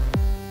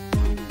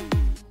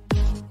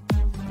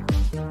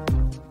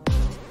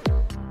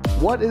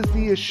 What is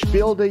the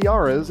Spiel des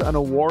Jahres an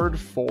award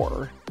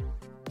for?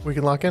 We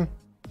can lock in.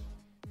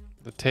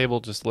 The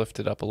table just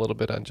lifted up a little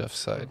bit on Jeff's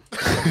side.